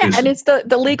it's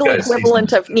the legal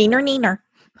equivalent of neener.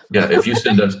 Yeah, if you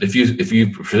send us, if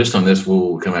you persist on this,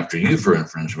 we'll come after you for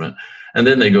infringement, and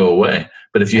then they go away.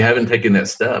 But if you haven't taken that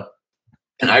step,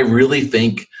 and I really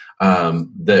think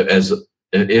that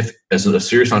as a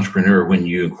serious entrepreneur, when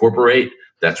you incorporate,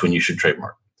 that's when you should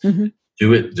trademark.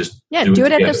 Do it. Do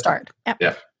it at the start.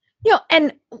 Yeah.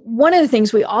 And one of the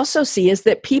things we also see is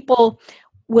that people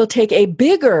will take a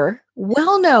bigger,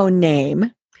 well-known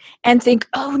name and think,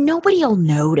 oh, nobody will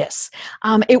notice.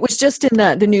 It was just in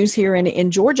the news here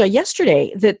in Georgia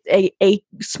yesterday that a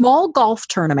small golf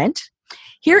tournament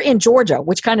here in Georgia,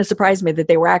 which kind of surprised me that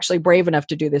they were actually brave enough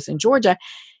to do this in Georgia,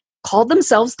 called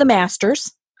themselves the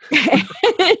Masters and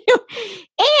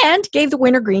gave the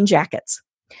winner green jackets.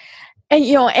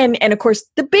 And, and of course,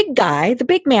 the big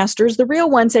Masters, the real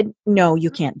one said, no, you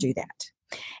can't do that.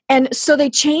 And so they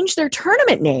changed their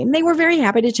tournament name. They were very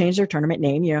happy to change their tournament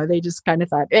name. They just kind of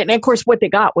thought, and of course, what they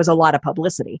got was a lot of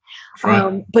publicity.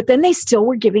 Right. But then they still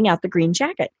were giving out the green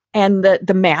jacket. And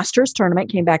the Masters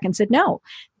tournament came back and said, no,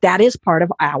 that is part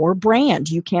of our brand.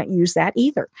 You can't use that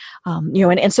either.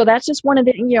 And so that's just one of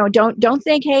the, don't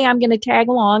think, hey, I'm going to tag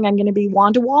along. I'm going to be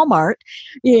Wanda Walmart,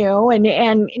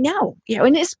 and no,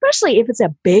 and especially if it's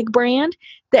a big brand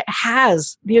that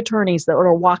has the attorneys that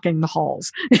are walking the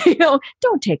halls,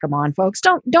 don't take them on, folks.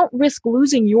 Don't risk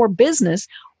losing your business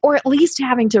or at least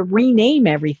having to rename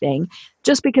everything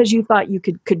just because you thought you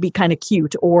could be kind of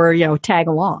cute or, tag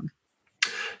along.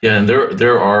 Yeah, and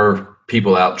there are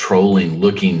people out trolling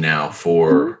looking now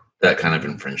for that kind of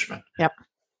infringement. Yep.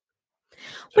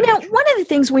 Well, now, one of the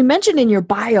things we mentioned in your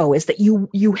bio is that you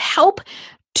help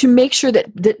to make sure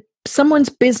that someone's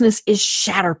business is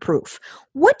shatterproof.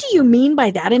 What do you mean by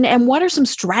that? And what are some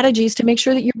strategies to make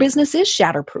sure that your business is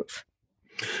shatterproof?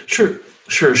 Sure.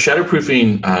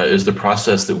 Shatterproofing is the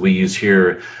process that we use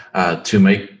here to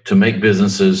make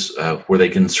businesses where they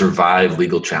can survive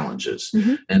legal challenges.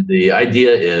 Mm-hmm. And the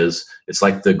idea is it's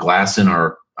like the glass in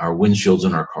our windshields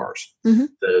in our cars. Mm-hmm.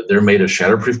 They're made of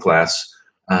shatterproof glass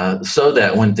so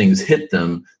that when things hit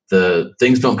them, the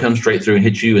things don't come straight through and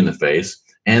hit you in the face,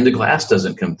 and the glass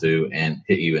doesn't come through and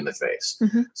hit you in the face.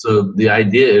 Mm-hmm. So the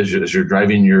idea is, as you're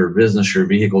driving your business, your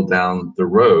vehicle down the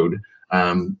road,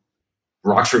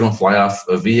 rocks are going to fly off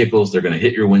of vehicles. They're going to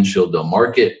hit your windshield. They'll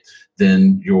mark it.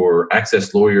 Then your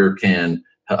access lawyer can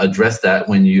address that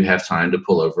when you have time to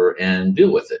pull over and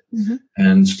deal with it, mm-hmm.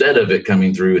 instead of it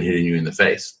coming through and hitting you in the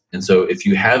face. And so if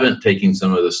you haven't taken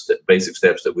some of the basic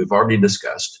steps that we've already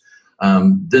discussed,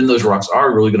 then those rocks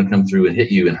are really going to come through and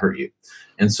hit you and hurt you.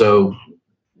 And so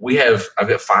I've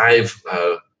got 5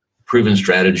 proven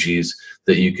strategies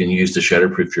that you can use to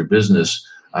shatterproof your business.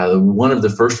 One of the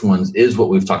first ones is what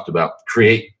we've talked about: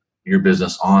 create your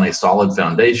business on a solid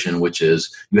foundation, which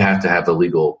is you have to have a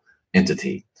legal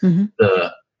entity. Mm-hmm.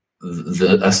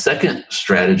 A second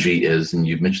strategy is, and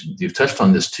you've touched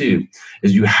on this too,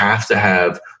 is you have to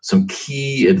have some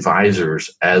key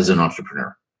advisors as an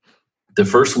entrepreneur. The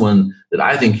first one that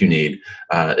I think you need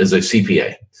is a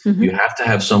CPA. Mm-hmm. You have to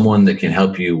have someone that can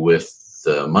help you with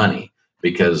the money,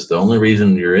 because the only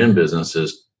reason you're in business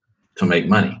is to make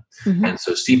money. Mm-hmm. And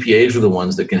so CPAs are the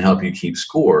ones that can help you keep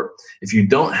score. If you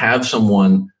don't have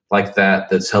someone like that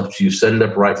that's helped you set it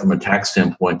up right from a tax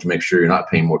standpoint to make sure you're not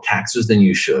paying more taxes than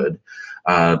you should,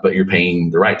 but you're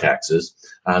paying the right taxes,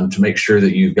 to make sure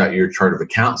that you've got your chart of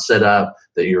accounts set up,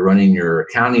 that you're running your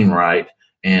accounting right,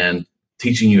 and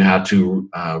teaching you how to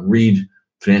read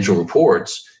financial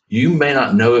reports, you may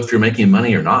not know if you're making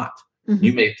money or not. Mm-hmm.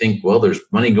 You may think, well, there's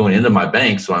money going into my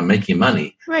bank, so I'm making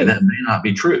money. Right. And that may not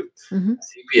be true. Mm-hmm.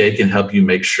 CPA can help you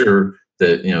make sure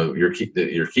that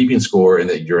you're keeping score and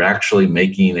that you're actually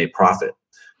making a profit.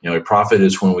 A profit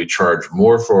is when we charge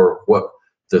more for what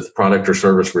the product or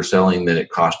service we're selling than it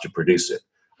costs to produce it.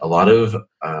 A lot of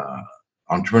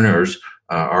entrepreneurs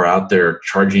are out there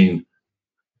charging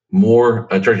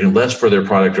less for their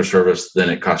product or service than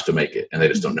it costs to make it, and they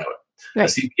just don't know it. Right.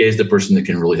 A CPA is the person that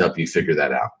can really help you figure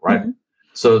that out, right? Mm-hmm.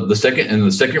 So the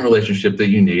second relationship that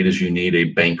you need is a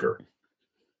banker.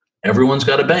 Everyone's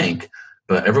got a bank,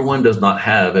 but everyone does not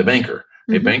have a banker.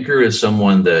 Mm-hmm. A banker is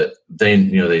someone that they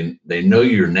know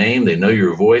your name, they know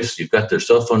your voice, you've got their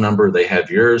cell phone number, they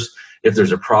have yours. If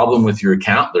there's a problem with your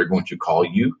account, they're going to call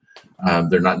you.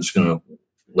 They're not just going to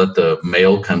let the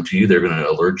mail come to you. They're going to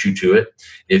alert you to it.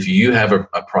 If you have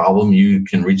a problem, you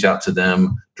can reach out to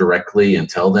them directly and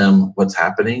tell them what's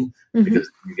happening, mm-hmm.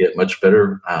 because you get much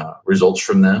better results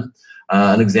from them.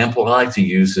 An example I like to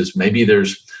use is maybe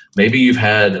you've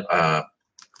had a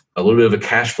little bit of a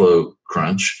cash flow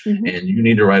crunch, mm-hmm. and you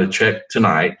need to write a check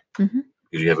tonight, mm-hmm.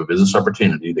 because you have a business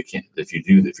opportunity.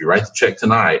 If you write the check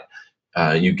tonight,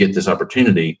 you get this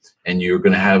opportunity, and you're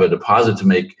going to have a deposit to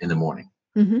make in the morning.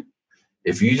 Mm-hmm.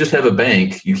 If you just have a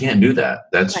bank, you can't do that.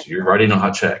 Right. You're writing a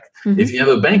hot check. Mm-hmm. If you have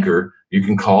a banker, you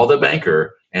can call the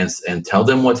banker and tell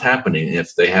them what's happening.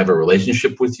 If they have a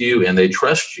relationship with you and they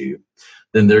trust you,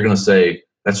 then they're going to say,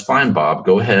 "That's fine, Bob.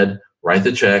 Go ahead, write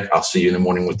the check. I'll see you in the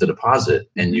morning with the deposit."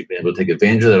 And you've been able to take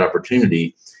advantage of that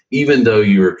opportunity, even though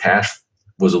your cash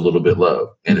was a little bit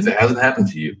low. And if it hasn't happened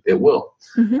to you, it will.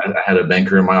 Mm-hmm. I had a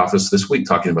banker in my office this week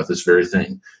talking about this very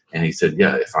thing. And he said,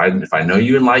 yeah, if I know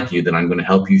you and like you, then I'm going to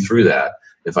help you through that.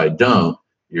 If I don't,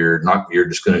 you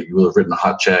will have written a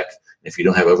hot check. If you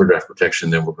don't have overdraft protection,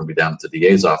 then we're going to be down at the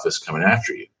DA's office coming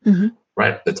after you. Mm-hmm.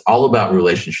 Right? It's all about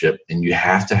relationship, and you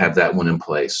have to have that one in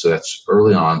place. So that's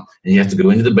early on, and you have to go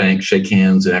into the bank, shake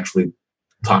hands, and actually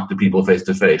talk to people face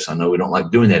to face. I know we don't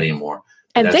like doing that anymore.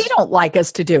 And they don't like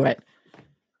us to do it.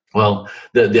 Well,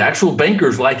 the actual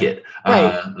bankers like it.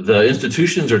 Right. The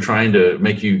institutions are trying to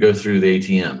make you go through the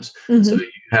ATMs. Mm-hmm. So you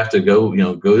have to go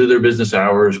to their business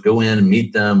hours, go in and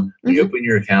meet them, mm-hmm. you open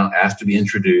your account, ask to be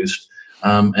introduced,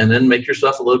 and then make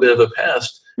yourself a little bit of a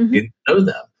pest. Mm-hmm. Get to know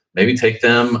them. Maybe take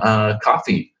them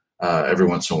coffee every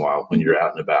once in a while when you're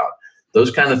out and about.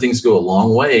 Those kind of things go a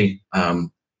long way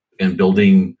in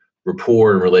building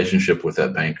rapport and relationship with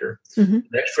that banker. Mm-hmm.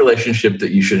 The next relationship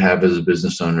that you should have as a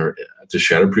business owner to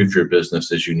shatterproof your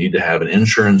business is you need to have an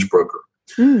insurance broker.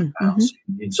 Mm-hmm. So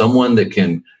you need someone that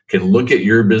can look at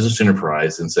your business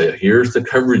enterprise and say, here's the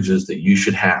coverages that you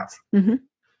should have. Mm-hmm.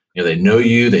 They know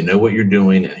you, they know what you're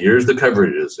doing, and here's the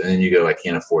coverages. And then you go, I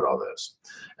can't afford all those.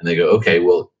 And they go, okay,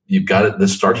 well, you've got it.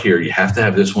 Let's start here. You have to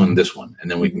have this one, and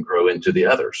then we can grow into the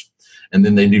others. And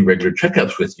then they do regular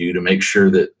checkups with you to make sure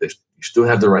that you still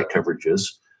have the right coverages.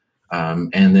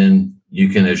 And then you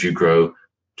can, as you grow,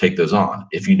 take those on.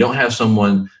 If you don't have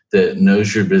someone that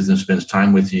knows your business, spends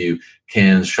time with you,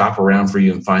 can shop around for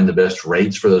you and find the best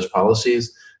rates for those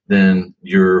policies, then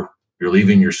you're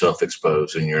leaving yourself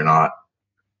exposed and you're not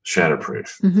shatterproof.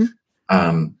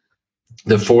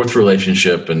 The fourth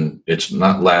relationship, and it's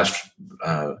not last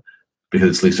because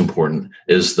it's least important,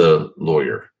 is the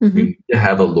lawyer. You need to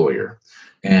have a lawyer.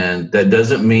 And that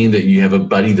doesn't mean that you have a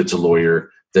buddy that's a lawyer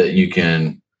that you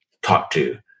can talk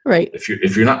to. Right.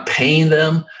 If you're not paying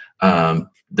them,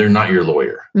 they're not your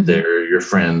lawyer. They're your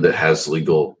friend that has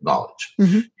legal knowledge.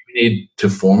 You need to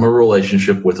form a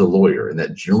relationship with a lawyer, and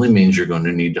that generally means you're going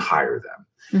to need to hire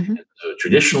them. So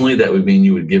traditionally, that would mean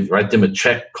you would write them a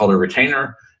check called a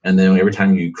retainer, and then every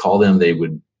time you call them, they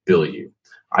would bill you.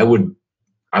 I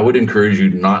would encourage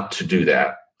you not to do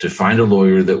that, to find a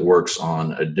lawyer that works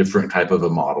on a different type of a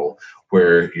model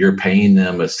where you're paying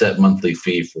them a set monthly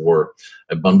fee for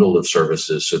a bundle of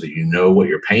services so that you know what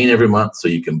you're paying every month so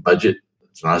you can budget.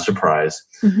 It's not a surprise.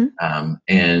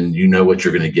 And you know what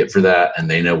you're going to get for that,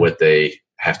 and they know what they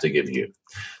have to give you.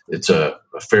 It's a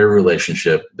fair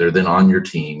relationship. They're then on your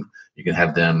team. You can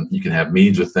have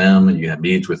meetings with them, and you have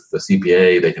meetings with the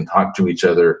CPA. They can talk to each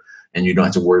other, and you don't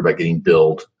have to worry about getting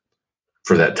billed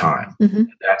for that time.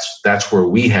 That's where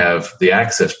we have the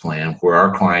access plan, where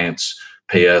our clients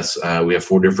pay us. We have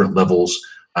 4 different levels.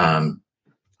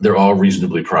 They're all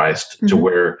reasonably priced to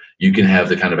where you can have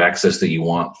the kind of access that you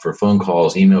want for phone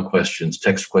calls, email questions,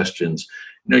 text questions.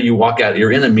 You walk out,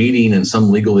 you're in a meeting and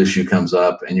some legal issue comes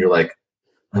up and you're like,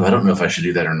 oh, I don't know if I should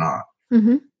do that or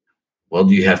not. Well,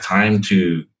 do you have time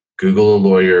to Google a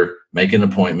lawyer, make an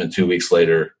appointment 2 weeks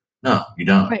later? No, you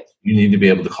don't. Right. You need to be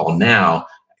able to call now,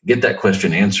 get that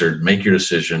question answered, make your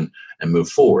decision, and move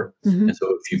forward. And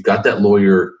so if you've got that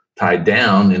lawyer tied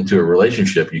down into a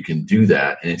relationship, you can do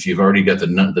that. And if you've already got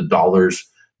the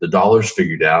dollars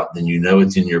figured out, then you know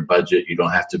it's in your budget. You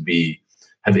don't have to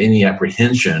have any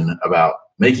apprehension about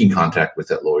making contact with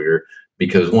that lawyer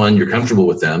because, one, you're comfortable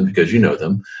with them because you know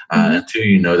them, and 2,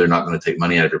 you know they're not going to take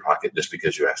money out of your pocket just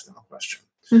because you asked them a question.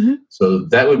 So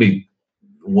that would be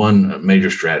one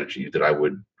major strategy that I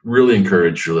would really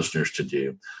encourage your listeners to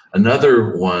do.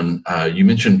 Another one, you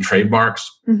mentioned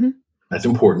trademarks. That's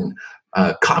important.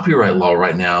 Copyright law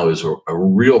right now is a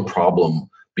real problem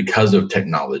because of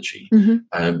technology.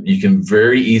 You can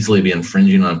very easily be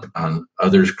infringing on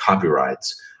others'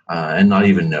 copyrights and not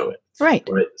even know it. Right.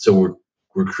 So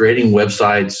we're creating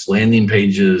websites, landing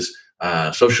pages,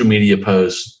 social media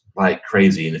posts like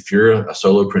crazy. And if you're a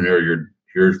solopreneur,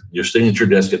 you're sitting at your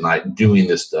desk at night doing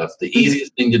this stuff. The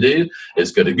easiest thing to do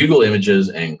is go to Google Images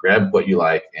and grab what you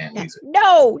like and use it.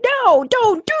 No,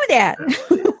 don't do that.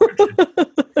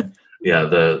 Yeah,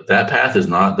 that path is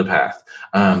not the path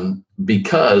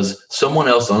because someone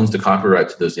else owns the copyright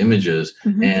to those images,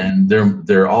 and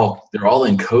they're all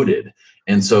encoded,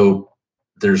 and so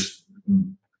there's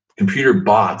computer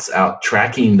bots out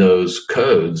tracking those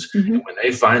codes. And when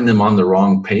they find them on the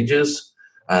wrong pages,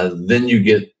 then you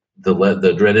get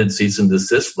the dreaded cease and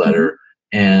desist letter,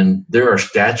 and there are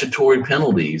statutory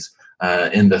penalties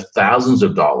in the thousands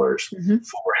of dollars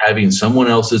for having someone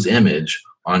else's image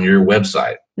on your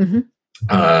website.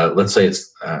 Let's say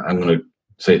I'm going to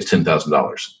say it's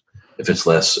 $10,000. If it's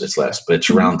less, it's less, but it's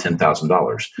around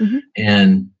 $10,000.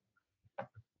 And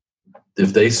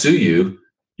if they sue you,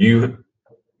 you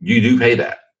do pay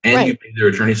that, and you pay their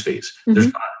attorney's fees.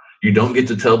 You don't get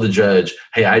to tell the judge,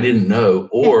 "Hey, I didn't know,"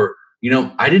 or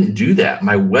I didn't do that.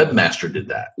 My webmaster did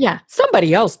that. Yeah,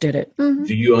 somebody else did it.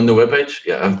 Do you own the webpage?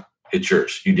 Yeah, it's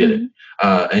yours. You did it,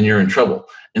 and you're in trouble.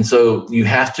 And so you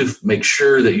have to make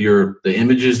sure that the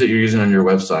images that you're using on your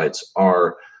websites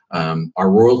are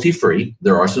royalty free.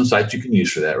 There are some sites you can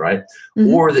use for that, right?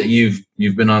 Or that you've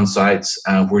been on sites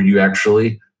where you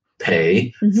actually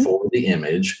pay for the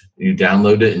image. You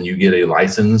download it and you get a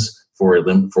license for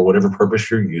whatever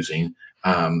purpose you're using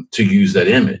to use that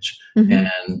image.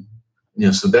 And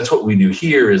so that's what we do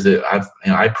here. Is that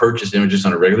I purchase images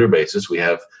on a regular basis. We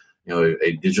have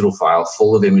a digital file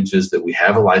full of images that we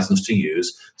have a license to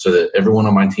use, so that everyone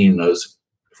on my team knows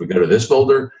if we go to this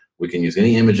folder, we can use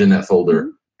any image in that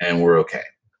folder, and we're okay.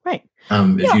 Right.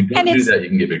 If you don't do that, you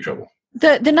can get in big trouble.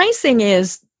 The nice thing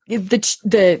is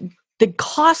the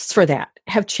costs for that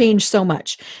have changed so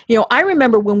much. I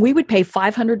remember when we would pay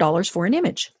 $500 for an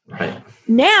image. Right.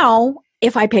 Now,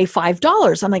 if I pay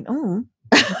 $5, I'm like, oh.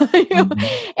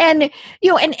 And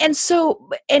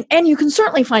you can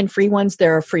certainly find free ones.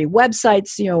 There are free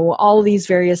websites, all of these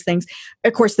various things.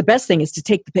 Of course, the best thing is to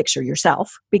take the picture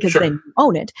yourself because then you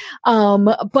own it.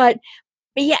 But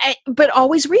Yeah, but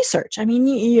always research. I mean,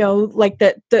 like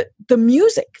the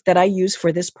music that I use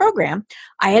for this program,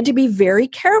 I had to be very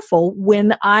careful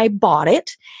when I bought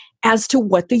it as to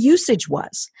what the usage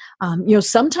was.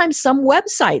 Sometimes some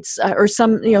websites or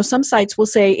some sites will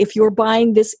say, if you're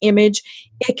buying this image,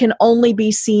 it can only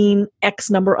be seen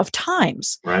X number of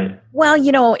times. Right. Well,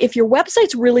 if your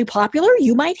website's really popular,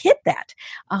 you might hit that.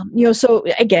 So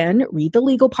again, read the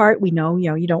legal part. We know,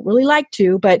 you don't really like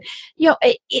to, but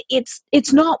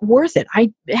it's not worth it.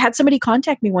 I had somebody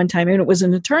contact me one time, and it was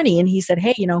an attorney, and he said,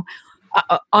 hey,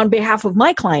 on behalf of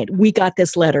my client, we got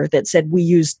this letter that said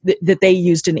that they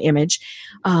used an image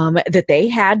that they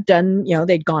had done.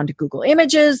 They'd gone to Google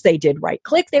Images, they did right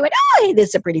click, they went, oh, hey, this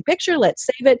is a pretty picture, let's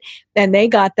save it, and they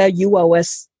got the you owe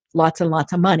us lots and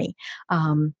lots of money.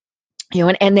 And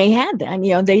they had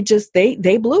that.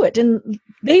 They blew it, and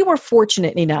they were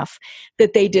fortunate enough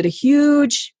that they did a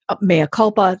huge mea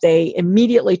culpa. They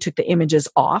immediately took the images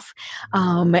off,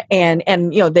 and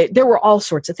there were all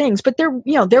sorts of things, but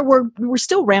there were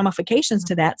still ramifications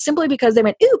to that, simply because they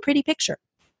went, ooh, pretty picture.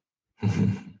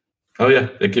 Oh yeah,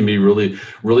 it can be really,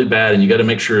 really bad, and you got to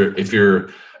make sure, if you're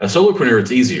a solopreneur,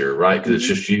 it's easier, right? Because it's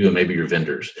just you and maybe your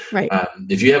vendors. Right.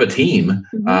 If you have a team,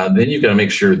 then you've got to make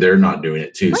sure they're not doing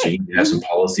it too. Right. So you have some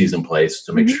policies in place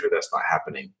to make sure that's not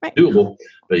happening. Right. Doable,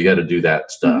 but you got to do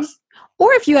that stuff.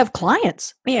 Or if you have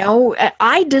clients,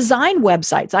 I design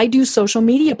websites. I do social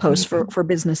media posts for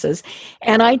businesses.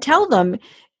 And I tell them,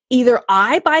 either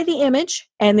I buy the image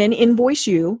and then invoice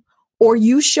you, or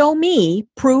you show me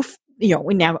proof.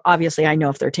 Now, obviously, I know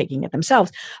if they're taking it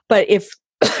themselves. But if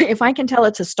I can tell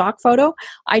it's a stock photo,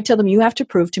 I tell them, you have to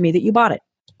prove to me that you bought it,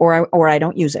 or I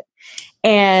don't use it.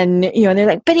 And, they're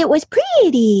like, but it was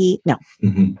pretty. No.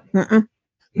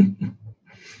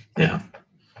 Yeah.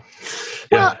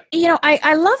 Well,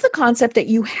 I love the concept that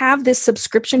you have this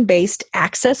subscription-based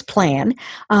access plan,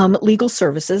 legal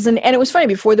services. And it was funny,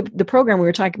 before the program, we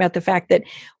were talking about the fact that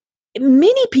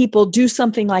many people do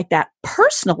something like that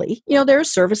personally. There are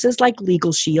services like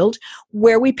Legal Shield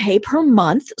where we pay per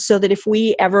month, so that if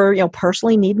we ever,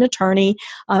 personally need an attorney,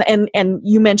 and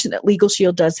you mentioned that Legal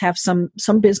Shield does have some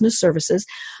business services,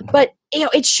 but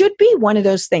it should be one of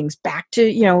those things, back to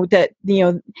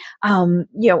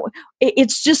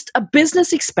it's just a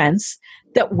business expense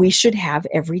that we should have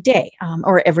every day,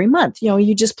 or every month.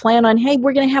 You just plan on, hey,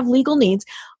 we're going to have legal needs.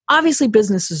 Obviously,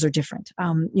 businesses are different.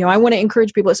 I want to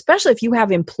encourage people, especially if you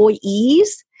have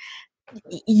employees,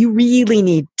 you really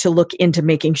need to look into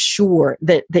making sure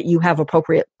that you have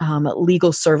appropriate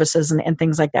legal services and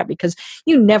things like that, because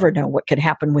you never know what could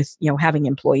happen with having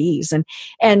employees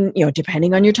and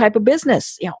depending on your type of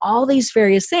business, all these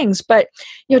various things. But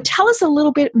tell us a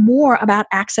little bit more about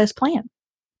Access Plan.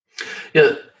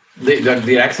 Yeah,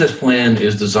 the Access Plan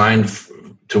is designed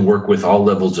to work with all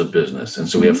levels of business. And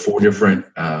so we have 4 different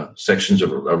sections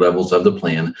or levels of the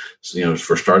plan. So,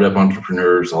 for startup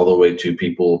entrepreneurs all the way to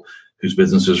people whose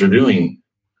businesses are doing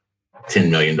 $10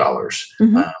 million.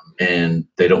 And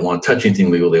they don't want to touch anything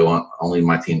legal. They want only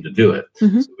my team to do it. So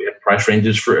we have price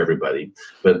ranges for everybody.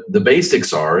 But the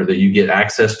basics are that you get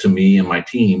access to me and my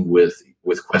team with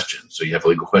questions. So you have a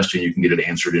legal question, you can get it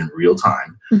answered in real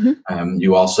time.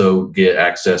 You also get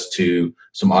access to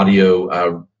some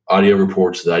audio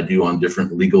reports that I do on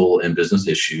different legal and business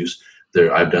issues.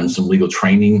 I've done some legal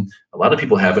training. A lot of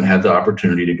people haven't had the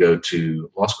opportunity to go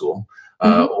to law school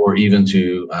or even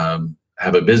to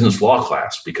have a business law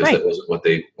class, because that wasn't what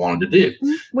they wanted to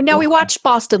do. Well, now we watch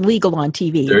Boston Legal on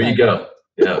TV. There you go.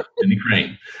 Yeah, Cindy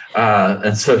Crane.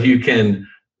 And so you can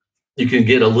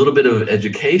get a little bit of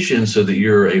education so that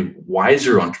you're a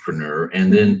wiser entrepreneur,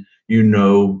 and then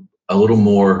a little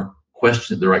more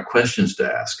the right questions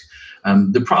to ask.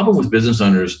 The problem with business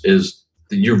owners is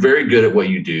that you're very good at what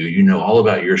you do. You know all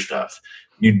about your stuff,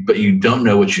 but you don't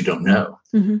know what you don't know.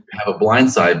 You have a blind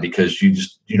side because you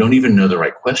don't even know the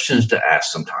right questions to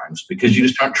ask sometimes, because you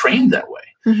just aren't trained that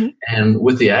way. And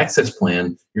with the Access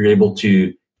Plan, you're able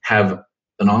to have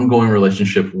an ongoing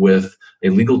relationship with a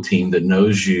legal team that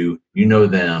knows you know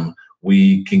them.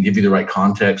 We can give you the right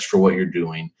context for what you're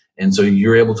doing. And so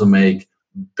you're able to make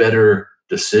better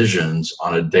decisions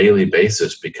on a daily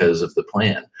basis because of the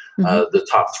plan. The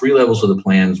top 3 levels of the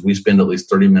plans, we spend at least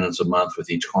 30 minutes a month with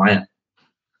each client,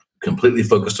 completely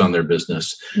focused on their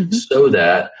business, so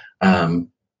that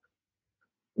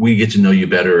we get to know you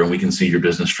better and we can see your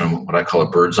business from what I call a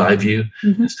bird's eye view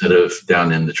instead of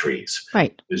down in the trees.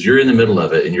 Right. Because you're in the middle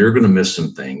of it and you're going to miss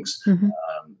some things.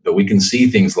 But we can see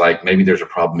things like, maybe there's a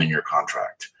problem in your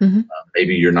contract.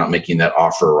 Maybe you're not making that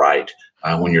offer right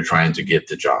when you're trying to get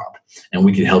the job. And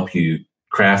we can help you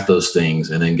craft those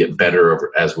things and then get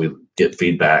better as we get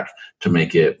feedback to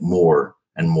make it more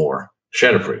and more,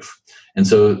 shatterproof. And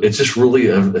so it's just really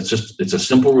it's a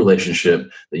simple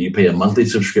relationship that you pay a monthly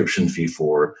subscription fee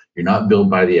for. You're not billed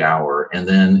by the hour. And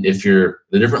then the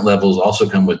different levels also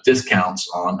come with discounts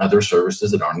on other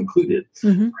services that aren't included.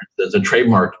 Mm-hmm. For instance, a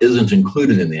trademark isn't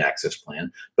included in the access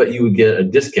plan, but you would get a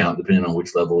discount depending on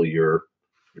which level your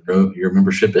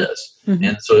membership is. Mm-hmm.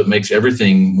 And so it makes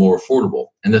everything more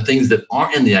affordable. And the things that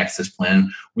aren't in the access plan,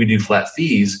 we do flat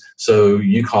fees. So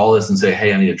you call us and say,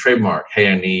 hey, I need a trademark. Hey,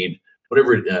 I need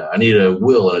whatever, I need a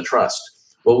will and a trust.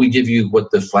 Well, we give you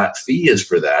what the flat fee is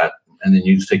for that. And then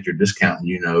you just take your discount and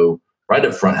you know right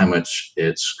up front how much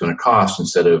it's going to cost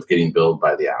instead of getting billed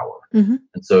by the hour. Mm-hmm.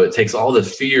 And so it takes all the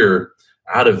fear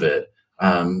out of it.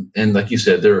 And like you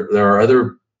said, there are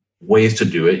other ways to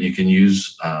do it. You can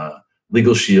use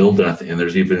Legal Shield, and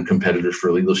there's even competitors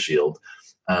for Legal Shield.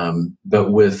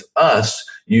 But with us,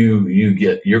 you're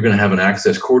going to have an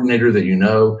access coordinator that you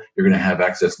know. You're going to have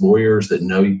access lawyers that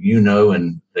know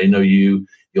and they know you.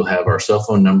 You'll have our cell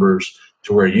phone numbers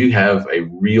to where you have a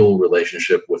real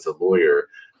relationship with a lawyer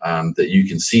that you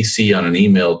can CC on an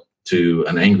email to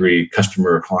an angry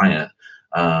customer or client,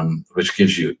 which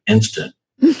gives you instant.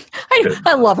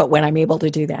 I love it when I'm able to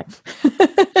do that.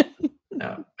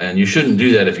 Yeah. And you shouldn't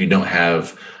do that if you don't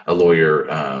have a lawyer,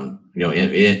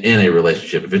 in a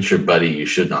relationship. If it's your buddy, you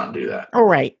should not do that. Oh,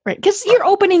 right. Because you're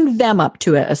opening them up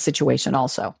to a situation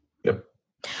also. Yep.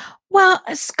 Well,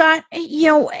 Scott,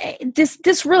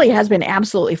 this really has been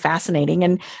absolutely fascinating.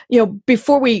 And,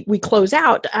 before we close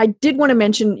out, I did want to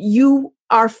mention you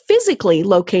are physically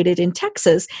located in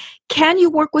Texas. Can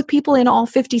you work with people in all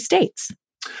 50 states?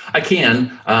 I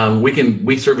can.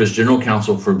 We serve as general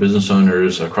counsel for business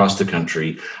owners across the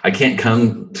country. I can't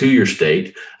come to your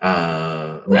state.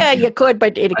 You could,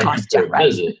 but it costs you,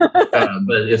 right?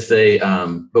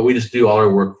 But we just do all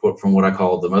our work from what I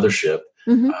call the mothership.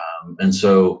 Mm-hmm. And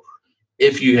so,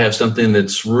 if you have something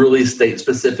that's really state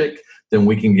specific, then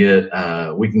we can get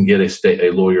a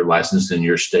lawyer licensed in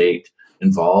your state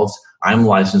involved. I'm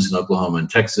licensed in Oklahoma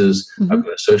and Texas. Mm-hmm. I've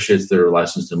got associates that are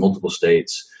licensed in multiple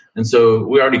states. And so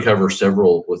we already cover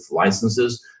several with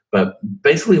licenses, but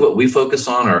basically what we focus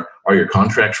on are your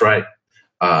contracts right?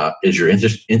 Is your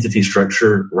entity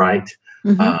structure right?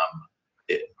 Mm-hmm.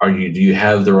 Do you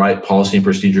have the right policy and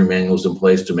procedure manuals in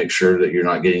place to make sure that you're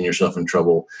not getting yourself in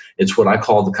trouble? It's what I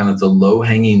call the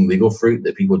low-hanging legal fruit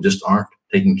that people just aren't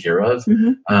taking care of.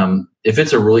 Mm-hmm. If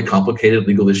it's a really complicated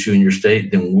legal issue in your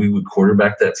state, then we would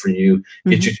quarterback that for you,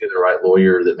 get you to the right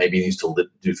lawyer that maybe needs to do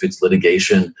if it's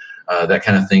litigation, that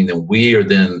kind of thing. Then we are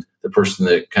then the person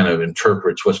that kind of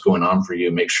interprets what's going on for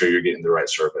you, make sure you're getting the right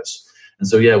service. And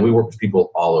so, we work with people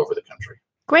all over the country.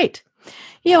 Great.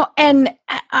 And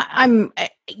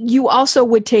you also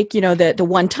would take, the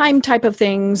one-time type of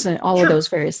things and all of those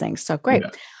various things. So great. Yeah.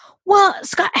 Well,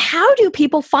 Scott, how do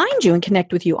people find you and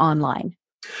connect with you online?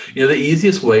 The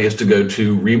easiest way is to go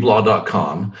to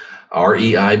reiblaw.com,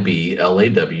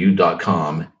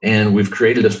 REIBLAW.com. And we've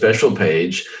created a special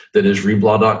page that is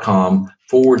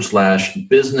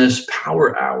reiblaw.com/business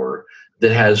power hour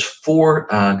that has 4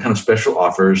 kind of special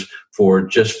offers for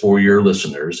your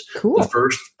listeners. Cool. The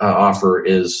first offer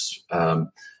is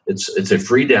it's a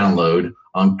free download.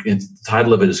 The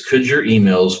title of it is "Could Your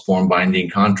Emails Form Binding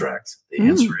Contracts?" The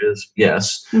answer is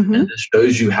yes. Mm-hmm. And this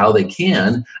shows you how they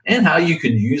can and how you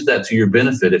could use that to your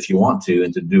benefit if you want to,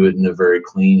 and to do it in a very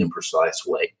clean and precise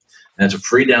way. And it's a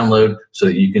free download so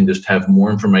that you can just have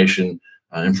more information.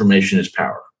 Information is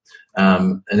power.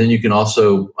 And then you can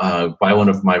also buy one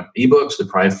of my ebooks, the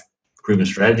Proven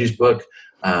Strategies book.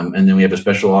 And then we have a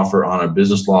special offer on a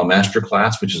business law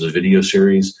masterclass, which is a video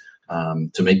series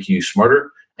to make you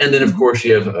smarter. And then, of course,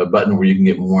 you have a button where you can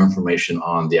get more information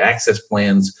on the access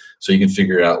plans, so you can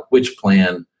figure out which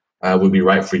plan would be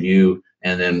right for you.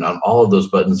 And then on all of those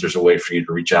buttons, there's a way for you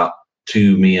to reach out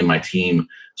to me and my team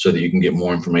so that you can get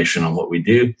more information on what we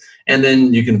do. And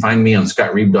then you can find me on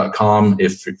scottreib.com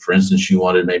if, for instance, you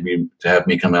wanted maybe to have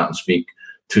me come out and speak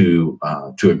to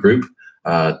a group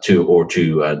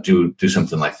to do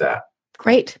something like that.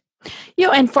 Great.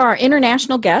 And for our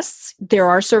international guests, there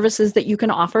are services that you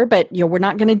can offer, but we're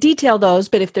not going to detail those.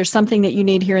 But if there's something that you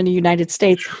need here in the United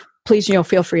States, please,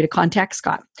 feel free to contact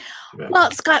Scott. Yeah. Well,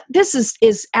 Scott, this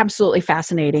is absolutely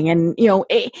fascinating. And,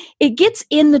 it gets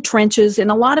in the trenches,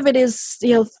 and a lot of it is,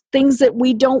 things that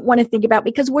we don't want to think about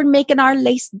because we're making our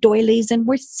lace doilies and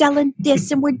we're selling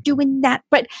this and we're doing that.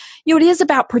 But, it is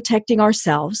about protecting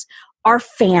ourselves, our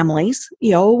families.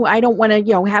 I don't want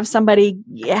to, have somebody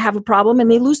have a problem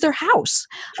and they lose their house.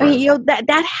 Right. I mean,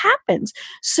 that happens.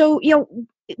 So,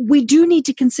 we do need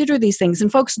to consider these things.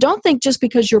 And folks, don't think just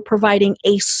because you're providing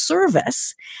a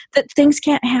service that things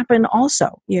can't happen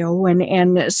also,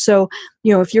 and so,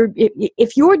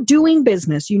 if you're doing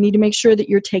business, you need to make sure that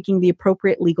you're taking the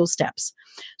appropriate legal steps.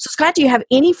 So Scott, do you have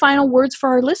any final words for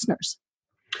our listeners?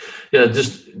 Yeah,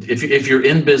 just if you're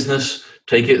in business,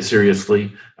 take it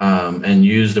seriously, and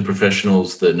use the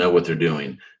professionals that know what they're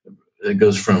doing. It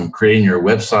goes from creating your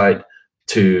website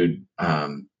to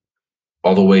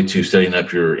all the way to setting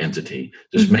up your entity.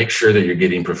 Just make sure that you're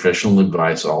getting professional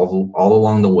advice all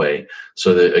along the way,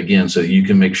 so that you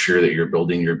can make sure that you're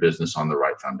building your business on the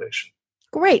right foundation.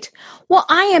 Great. Well,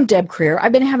 I am Deb Creer.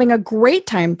 I've been having a great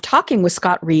time talking with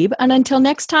Scott Reib. And until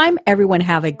next time, everyone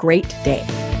have a great day.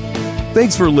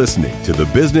 Thanks for listening to the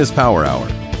Business Power Hour,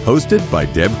 hosted by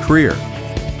Deb Creer.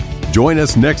 Join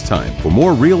us next time for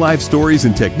more real-life stories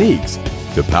and techniques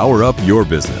to power up your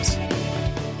business.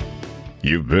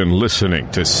 You've been listening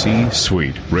to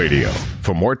C-Suite Radio.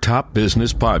 For more top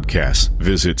business podcasts,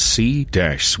 visit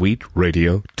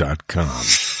c-suiteradio.com.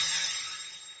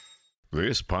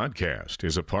 This podcast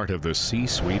is a part of the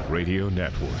C-Suite Radio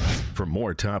Network. For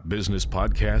more top business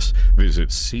podcasts,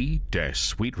 visit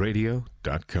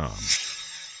c-suiteradio.com.